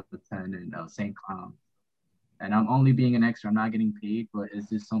have to attend in St. Cloud. And I'm only being an extra. I'm not getting paid, but it's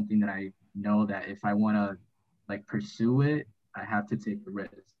just something that I know that if I want to like pursue it, I have to take the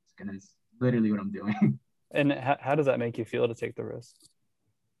risk. And it's literally what I'm doing. And how does that make you feel to take the risk?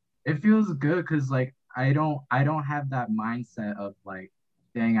 It feels good because like I don't have that mindset of like,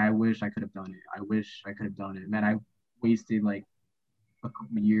 dang, I wish I could have done it. I wish I could have done it. Man, I wasted like a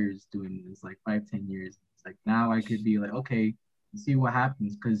couple years doing this, like 5-10 years. It's like now I could be like, okay, see what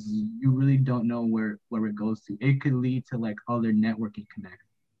happens, because you really don't know where it goes to. It could lead to like other networking connections.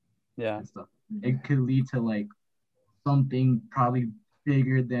 Yeah. And stuff. It could lead to like something probably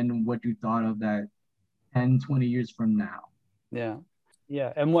bigger than what you thought of that 10-20 years from now. Yeah.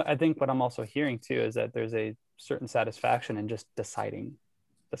 Yeah. And what I think what I'm also hearing too is that there's a certain satisfaction in just deciding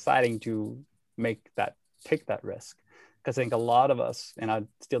to take that risk. Because I think a lot of us, and I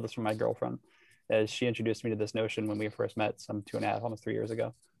steal this from my girlfriend, as she introduced me to this notion when we first met some 2.5, almost 3 years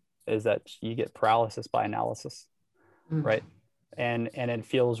ago, is that you get paralysis by analysis, right? And it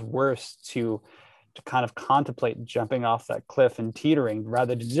feels worse to kind of contemplate jumping off that cliff and teetering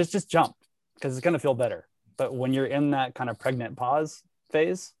rather than just jump, because it's going to feel better. But when you're in that kind of pregnant pause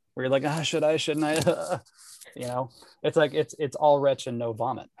phase where you're like, should I, shouldn't I? You know, it's like it's all retch and no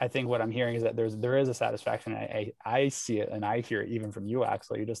vomit. I think what I'm hearing is that there is a satisfaction. I see it and I hear it even from you,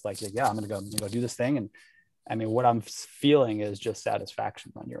 Axel. You're just like, yeah, I'm gonna go do this thing. And I mean, what I'm feeling is just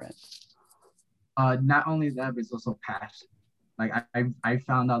satisfaction on your end. Not only that, but it's also passion. Like I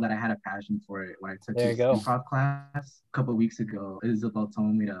found out that I had a passion for it when I took this improv class a couple of weeks ago. Isabella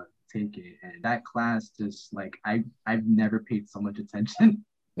told me to take it, and that class just like I've never paid so much attention.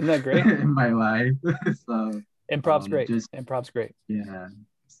 Isn't that great? In my life. So improv's great. Improv's great. Yeah.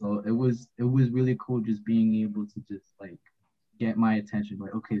 So it was really cool just being able to just like get my attention.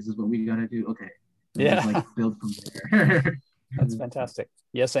 Like, okay, this is what we gotta do. Okay. Yeah. Just, like build from there. That's fantastic.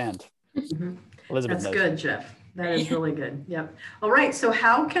 Yes, and Elizabeth. That's good, Jeff. That is really good. Yep. All right. So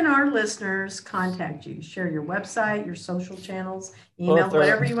how can our listeners contact you? Share your website, your social channels, email,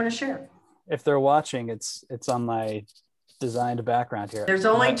 whatever you want to share. If they're watching, it's on my designed background here. There's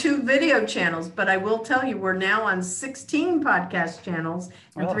only 2 video channels, but I will tell you we're now on 16 podcast channels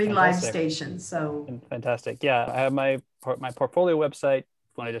and 3 live stations. So fantastic. Yeah, I have my portfolio website. If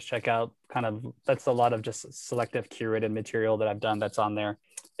you want to just check out that's a lot of just selective curated material that I've done that's on there.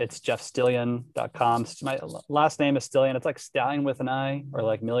 It's jeffstillion.com. My last name is Stillion. It's like stallion with an I or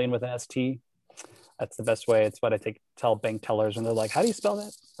like million with an ST. That's the best way. It's what I tell bank tellers when they're like, how do you spell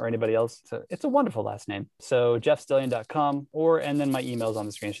that? Or anybody else. So it's a wonderful last name. So jeffstillion.com, and then my email's on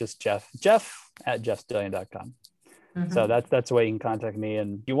the screen. It's just jeff@jeffstillion.com. So that's the way you can contact me.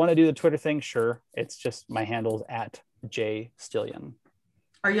 And you want to do the Twitter thing? Sure. It's just my handle's @jstillion.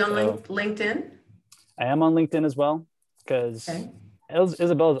 Are you on LinkedIn? I am on LinkedIn as well, because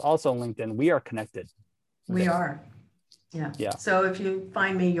Isabella is also on LinkedIn. We are connected. We are. Yeah. So if you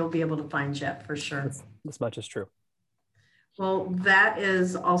find me, you'll be able to find Jeff for sure. This much is true. Well, that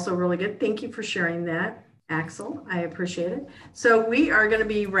is also really good. Thank you for sharing that, Axel. I appreciate it. So we are going to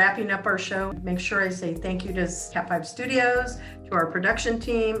be wrapping up our show. Make sure I say thank you to Cat 5 Studios, to our production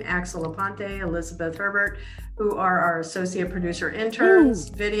team, Axel Aponte, Elizabeth Herbert, who are our associate producer interns,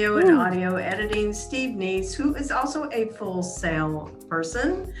 video and audio editing, Steve Neese, who is also a Full Sail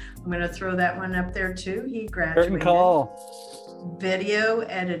person. I'm going to throw that one up there too. He graduated. Curtain call. Video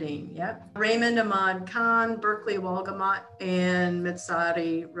editing, yep. Raymond Ahmad Khan, Berkeley Walgamot, and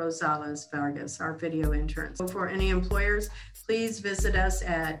Mitsari Rosales Vargas, our video interns. So for any employers, please visit us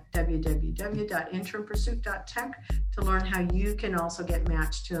at www.internpursuit.tech to learn how you can also get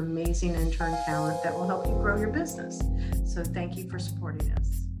matched to amazing intern talent that will help you grow your business. So thank you for supporting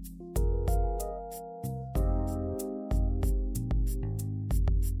us.